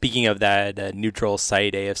then speaking of that neutral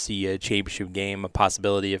site AFC championship game, a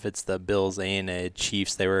possibility if it's the Bills and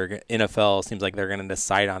Chiefs, NFL seems like they're going to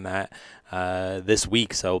decide on that this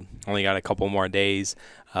week, so only got a couple more days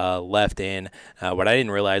left in. What I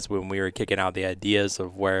didn't realize when we were kicking out the ideas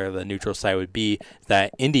of where the neutral site would be,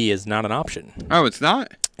 that Indy is not an option. Oh, it's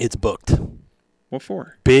not? It's booked. What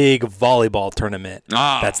for? Big volleyball tournament.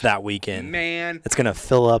 Oh, that's that weekend. Man. It's going to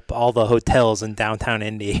fill up all the hotels in downtown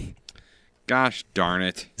Indy. Gosh darn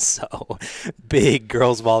it. So, big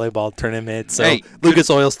girls volleyball tournament. So, Lucas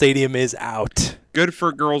Oil Stadium is out. Good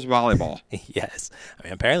for girls volleyball. Yes. I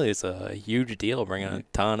mean, apparently it's a huge deal, bringing a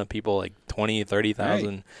ton of people, like 20,000,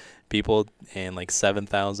 30,000 people, and like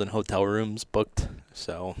 7,000 hotel rooms booked.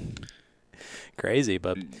 So, crazy.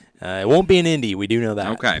 But it won't be in Indy. We do know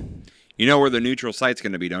that. Okay. You know where the neutral site's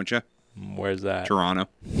going to be, don't you? Where's that? Toronto.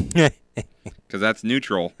 Because that's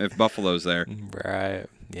neutral if Buffalo's there. Right.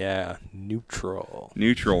 Yeah. Neutral.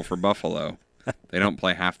 Neutral for Buffalo. They don't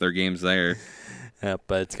play half their games there. Yeah,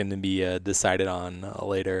 but it's going to be decided on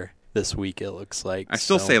later this week, it looks like. I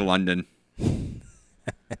still say London.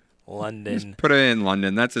 London. Just put it in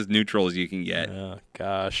London. That's as neutral as you can get. Oh,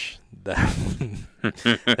 gosh.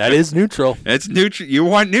 That is neutral. It's neutral. You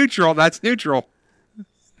want neutral. That's neutral.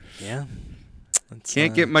 Yeah.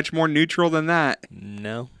 Can't get much more neutral than that.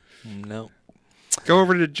 No. Go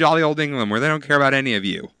over to jolly old England where they don't care about any of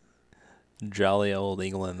you. Jolly old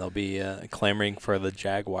England. They'll be clamoring for the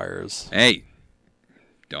Jaguars. Hey.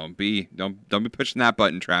 Don't be pushing that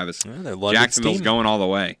button, Travis. Yeah, Jacksonville's going all the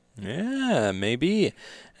way. Yeah, maybe.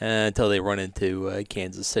 Until they run into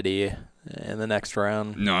Kansas City in the next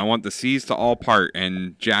round. No, I want the C's to all part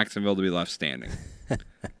and Jacksonville to be left standing.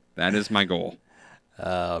 That is my goal.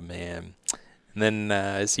 Oh, man. And then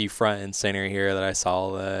I see front and center here that I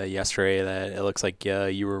saw yesterday that it looks like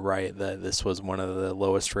you were right that this was one of the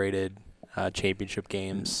lowest rated championship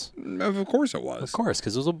games. Of course it was. Of course,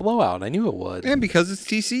 because it was a blowout. I knew it would. And because it's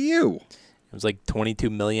TCU. It was like $22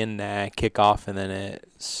 million kickoff, and then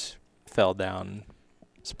it fell down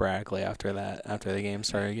sporadically after that, after the game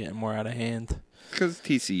started getting more out of hand. Because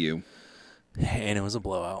TCU. And it was a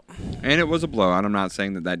blowout. I'm not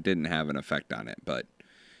saying that didn't have an effect on it, but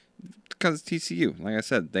because TCU, like I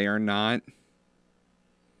said, they're not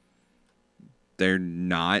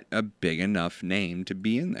a big enough name to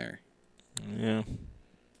be in there. Yeah.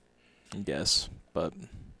 I guess, but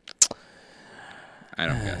I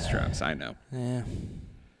don't guess, Travis. I know. Yeah.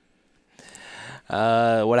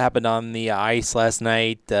 What happened on the ice last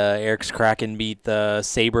night? Eric's Kraken beat the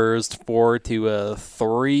Sabres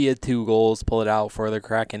 4-3, 2 goals. Pull it out for the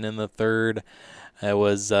Kraken in the third. It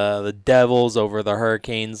was the Devils over the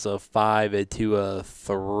Hurricanes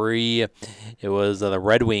 5-3. It was the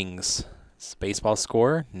Red Wings. Baseball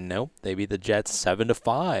score? Nope. They beat the Jets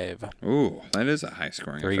 7-5. Ooh, that is a high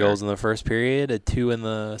scoring. 3 goals in the first period, 2 in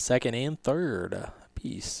the second and third.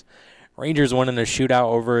 Piece. Rangers won in a shootout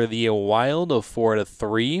over the Wild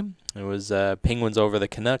 4-3. It was Penguins over the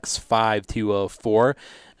Canucks 5-4.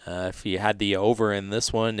 If you had the over in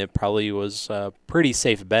this one, it probably was a pretty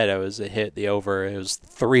safe bet. It hit the over. It was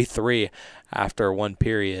 3-3 after one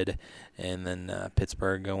period. And then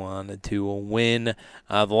Pittsburgh go on to win.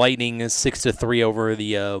 The Lightning is 6-3 over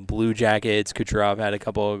the Blue Jackets. Kucherov had a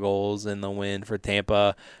couple of goals in the win for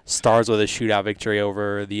Tampa. Stars with a shootout victory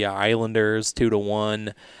over the Islanders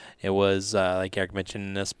 2-1. It was, like Eric mentioned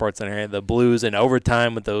in the Sports Center, the Blues in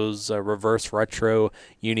overtime with those reverse retro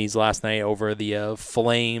unis last night over the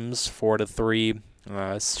Flames 4-3.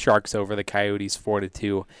 Sharks over the Coyotes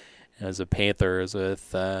 4-2. It was the Panthers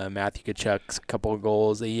with Matthew Tkachuk's couple of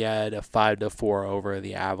goals. He had a 5-4 over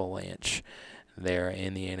the Avalanche there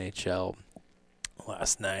in the NHL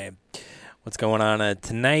last night. What's going on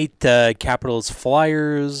tonight? Capitals,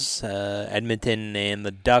 Flyers, Edmonton, and the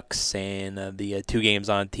Ducks. And the 2 games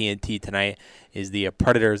on TNT tonight is the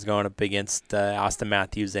Predators going up against Austin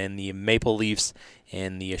Matthews, and the Maple Leafs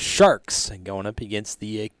and the Sharks going up against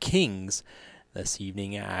the Kings this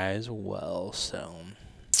evening as well. So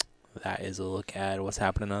that is a look at what's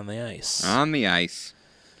happening on the ice. On the ice.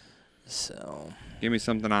 So. Give me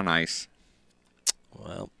something on ice.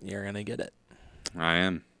 Well, you're going to get it. I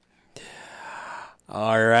am.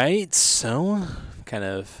 All right. So, kind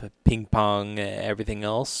of ping pong everything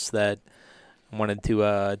else that I wanted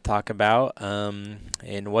to talk about.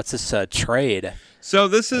 And what's this trade? So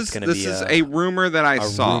this is a rumor that I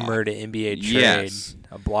saw. A rumored NBA trade. Yes.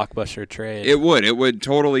 A blockbuster trade. It would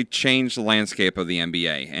totally change the landscape of the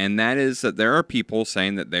NBA. And that is that there are people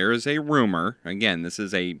saying that there is a rumor. Again, this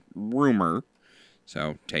is a rumor.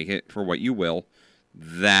 So take it for what you will.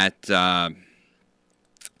 That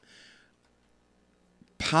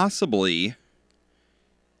possibly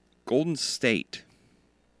Golden State,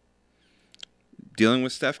 dealing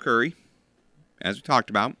with Steph Curry, as we talked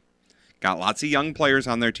about, got lots of young players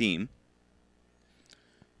on their team,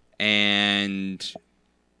 and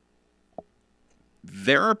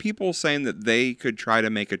there are people saying that they could try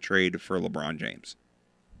to make a trade for LeBron James.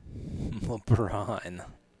 LeBron.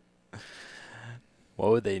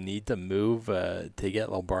 What would they need to move to get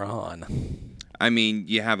LeBron? I mean,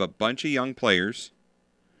 you have a bunch of young players.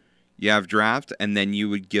 You have draft, and then you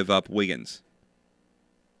would give up Wiggins.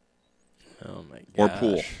 Oh, my gosh. Or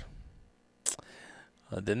Poole.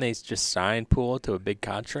 Didn't they just sign Poole to a big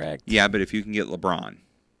contract? Yeah, but if you can get LeBron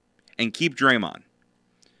and keep Draymond,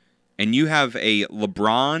 and you have a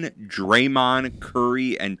LeBron, Draymond,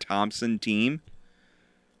 Curry, and Thompson team,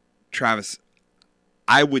 Travis,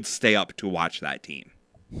 I would stay up to watch that team.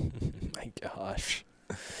 My gosh.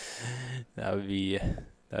 That would be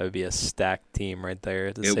a stacked team right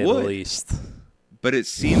there, to say the least. But it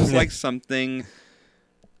seems like something,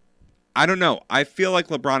 I don't know. I feel like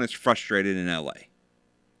LeBron is frustrated in LA.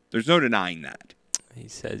 There's no denying that. He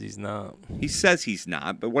says he's not. He says he's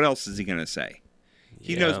not, but what else is he going to say?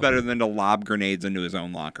 He knows better than to lob grenades into his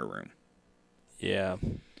own locker room. Yeah.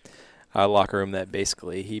 A locker room that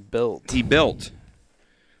basically he built. He built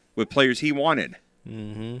with players he wanted.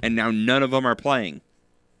 Mm-hmm. And now none of them are playing.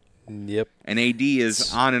 Yep. And AD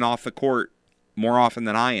is on and off the court more often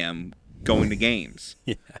than I am going to games.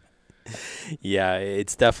 Yeah. Yeah,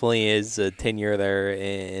 it's definitely his tenure there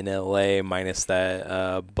in LA, minus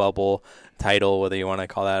that bubble title, whether you want to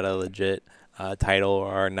call that a legit title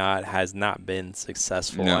or not, has not been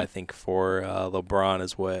successful. No. I think for LeBron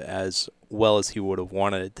as well as he would have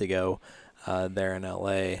wanted it to go there in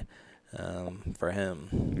LA for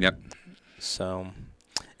him. Yep. So,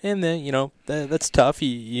 and then that's tough.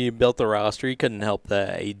 You built the roster. You couldn't help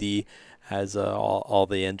that AD has all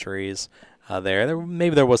the injuries. Maybe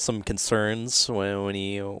there was some concerns when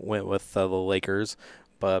he went with the Lakers,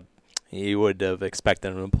 but you would have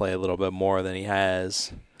expected him to play a little bit more than he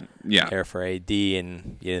has. Yeah. There for AD,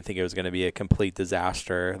 and you didn't think it was going to be a complete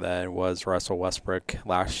disaster that was Russell Westbrook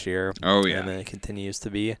last year. Oh, yeah. And then it continues to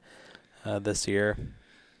be this year.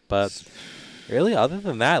 But really, other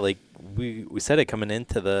than that, like we said it coming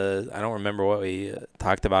into I don't remember what we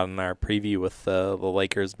talked about in our preview with the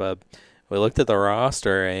Lakers, but we looked at the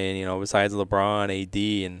roster, and besides LeBron, AD,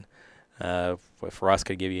 and if Russ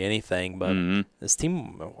could give you anything, but this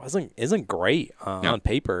team isn't great on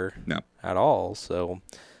paper at all. So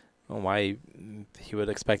I don't know why he would have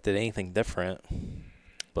expected anything different.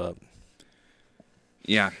 But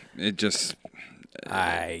yeah, it just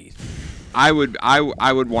I would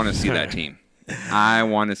want to see that team. I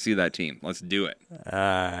want to see that team. Let's do it.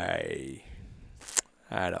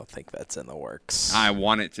 I don't think that's in the works. I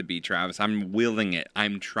want it to be, Travis. I'm willing it.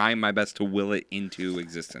 I'm trying my best to will it into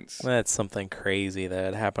existence. That's something crazy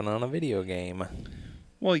that happened on a video game.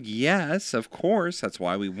 Well, yes, of course. That's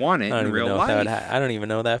why we want it in real life. I don't even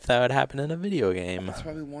know if that would happen in a video game. That's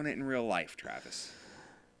why we want it in real life, Travis.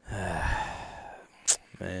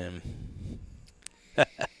 Man.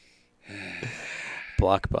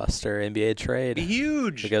 Blockbuster NBA trade. Be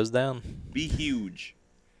huge. It goes down. Be huge.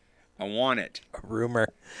 I want it. A rumor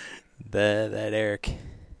that Eric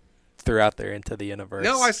threw out there into the universe.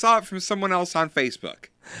 No, I saw it from someone else on Facebook.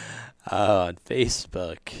 Oh, on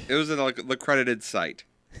Facebook. It was the accredited site.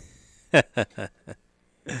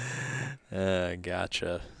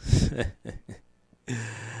 Gotcha.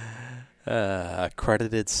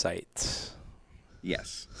 Accredited site.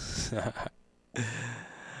 Yes.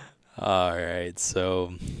 All right,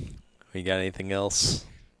 so we got anything else?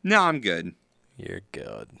 No, I'm good. You're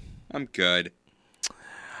good. I'm good.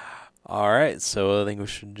 All right, so I think we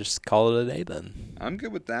should just call it a day then. I'm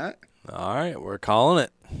good with that. All right, we're calling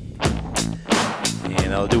it.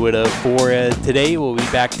 And I'll do it for today. We'll be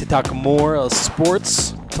back to talk more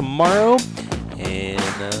sports tomorrow. And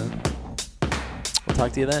we'll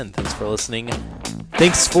talk to you then. Thanks for listening.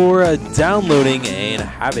 Thanks for downloading, and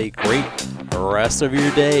have a great rest of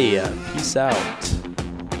your day. Peace out.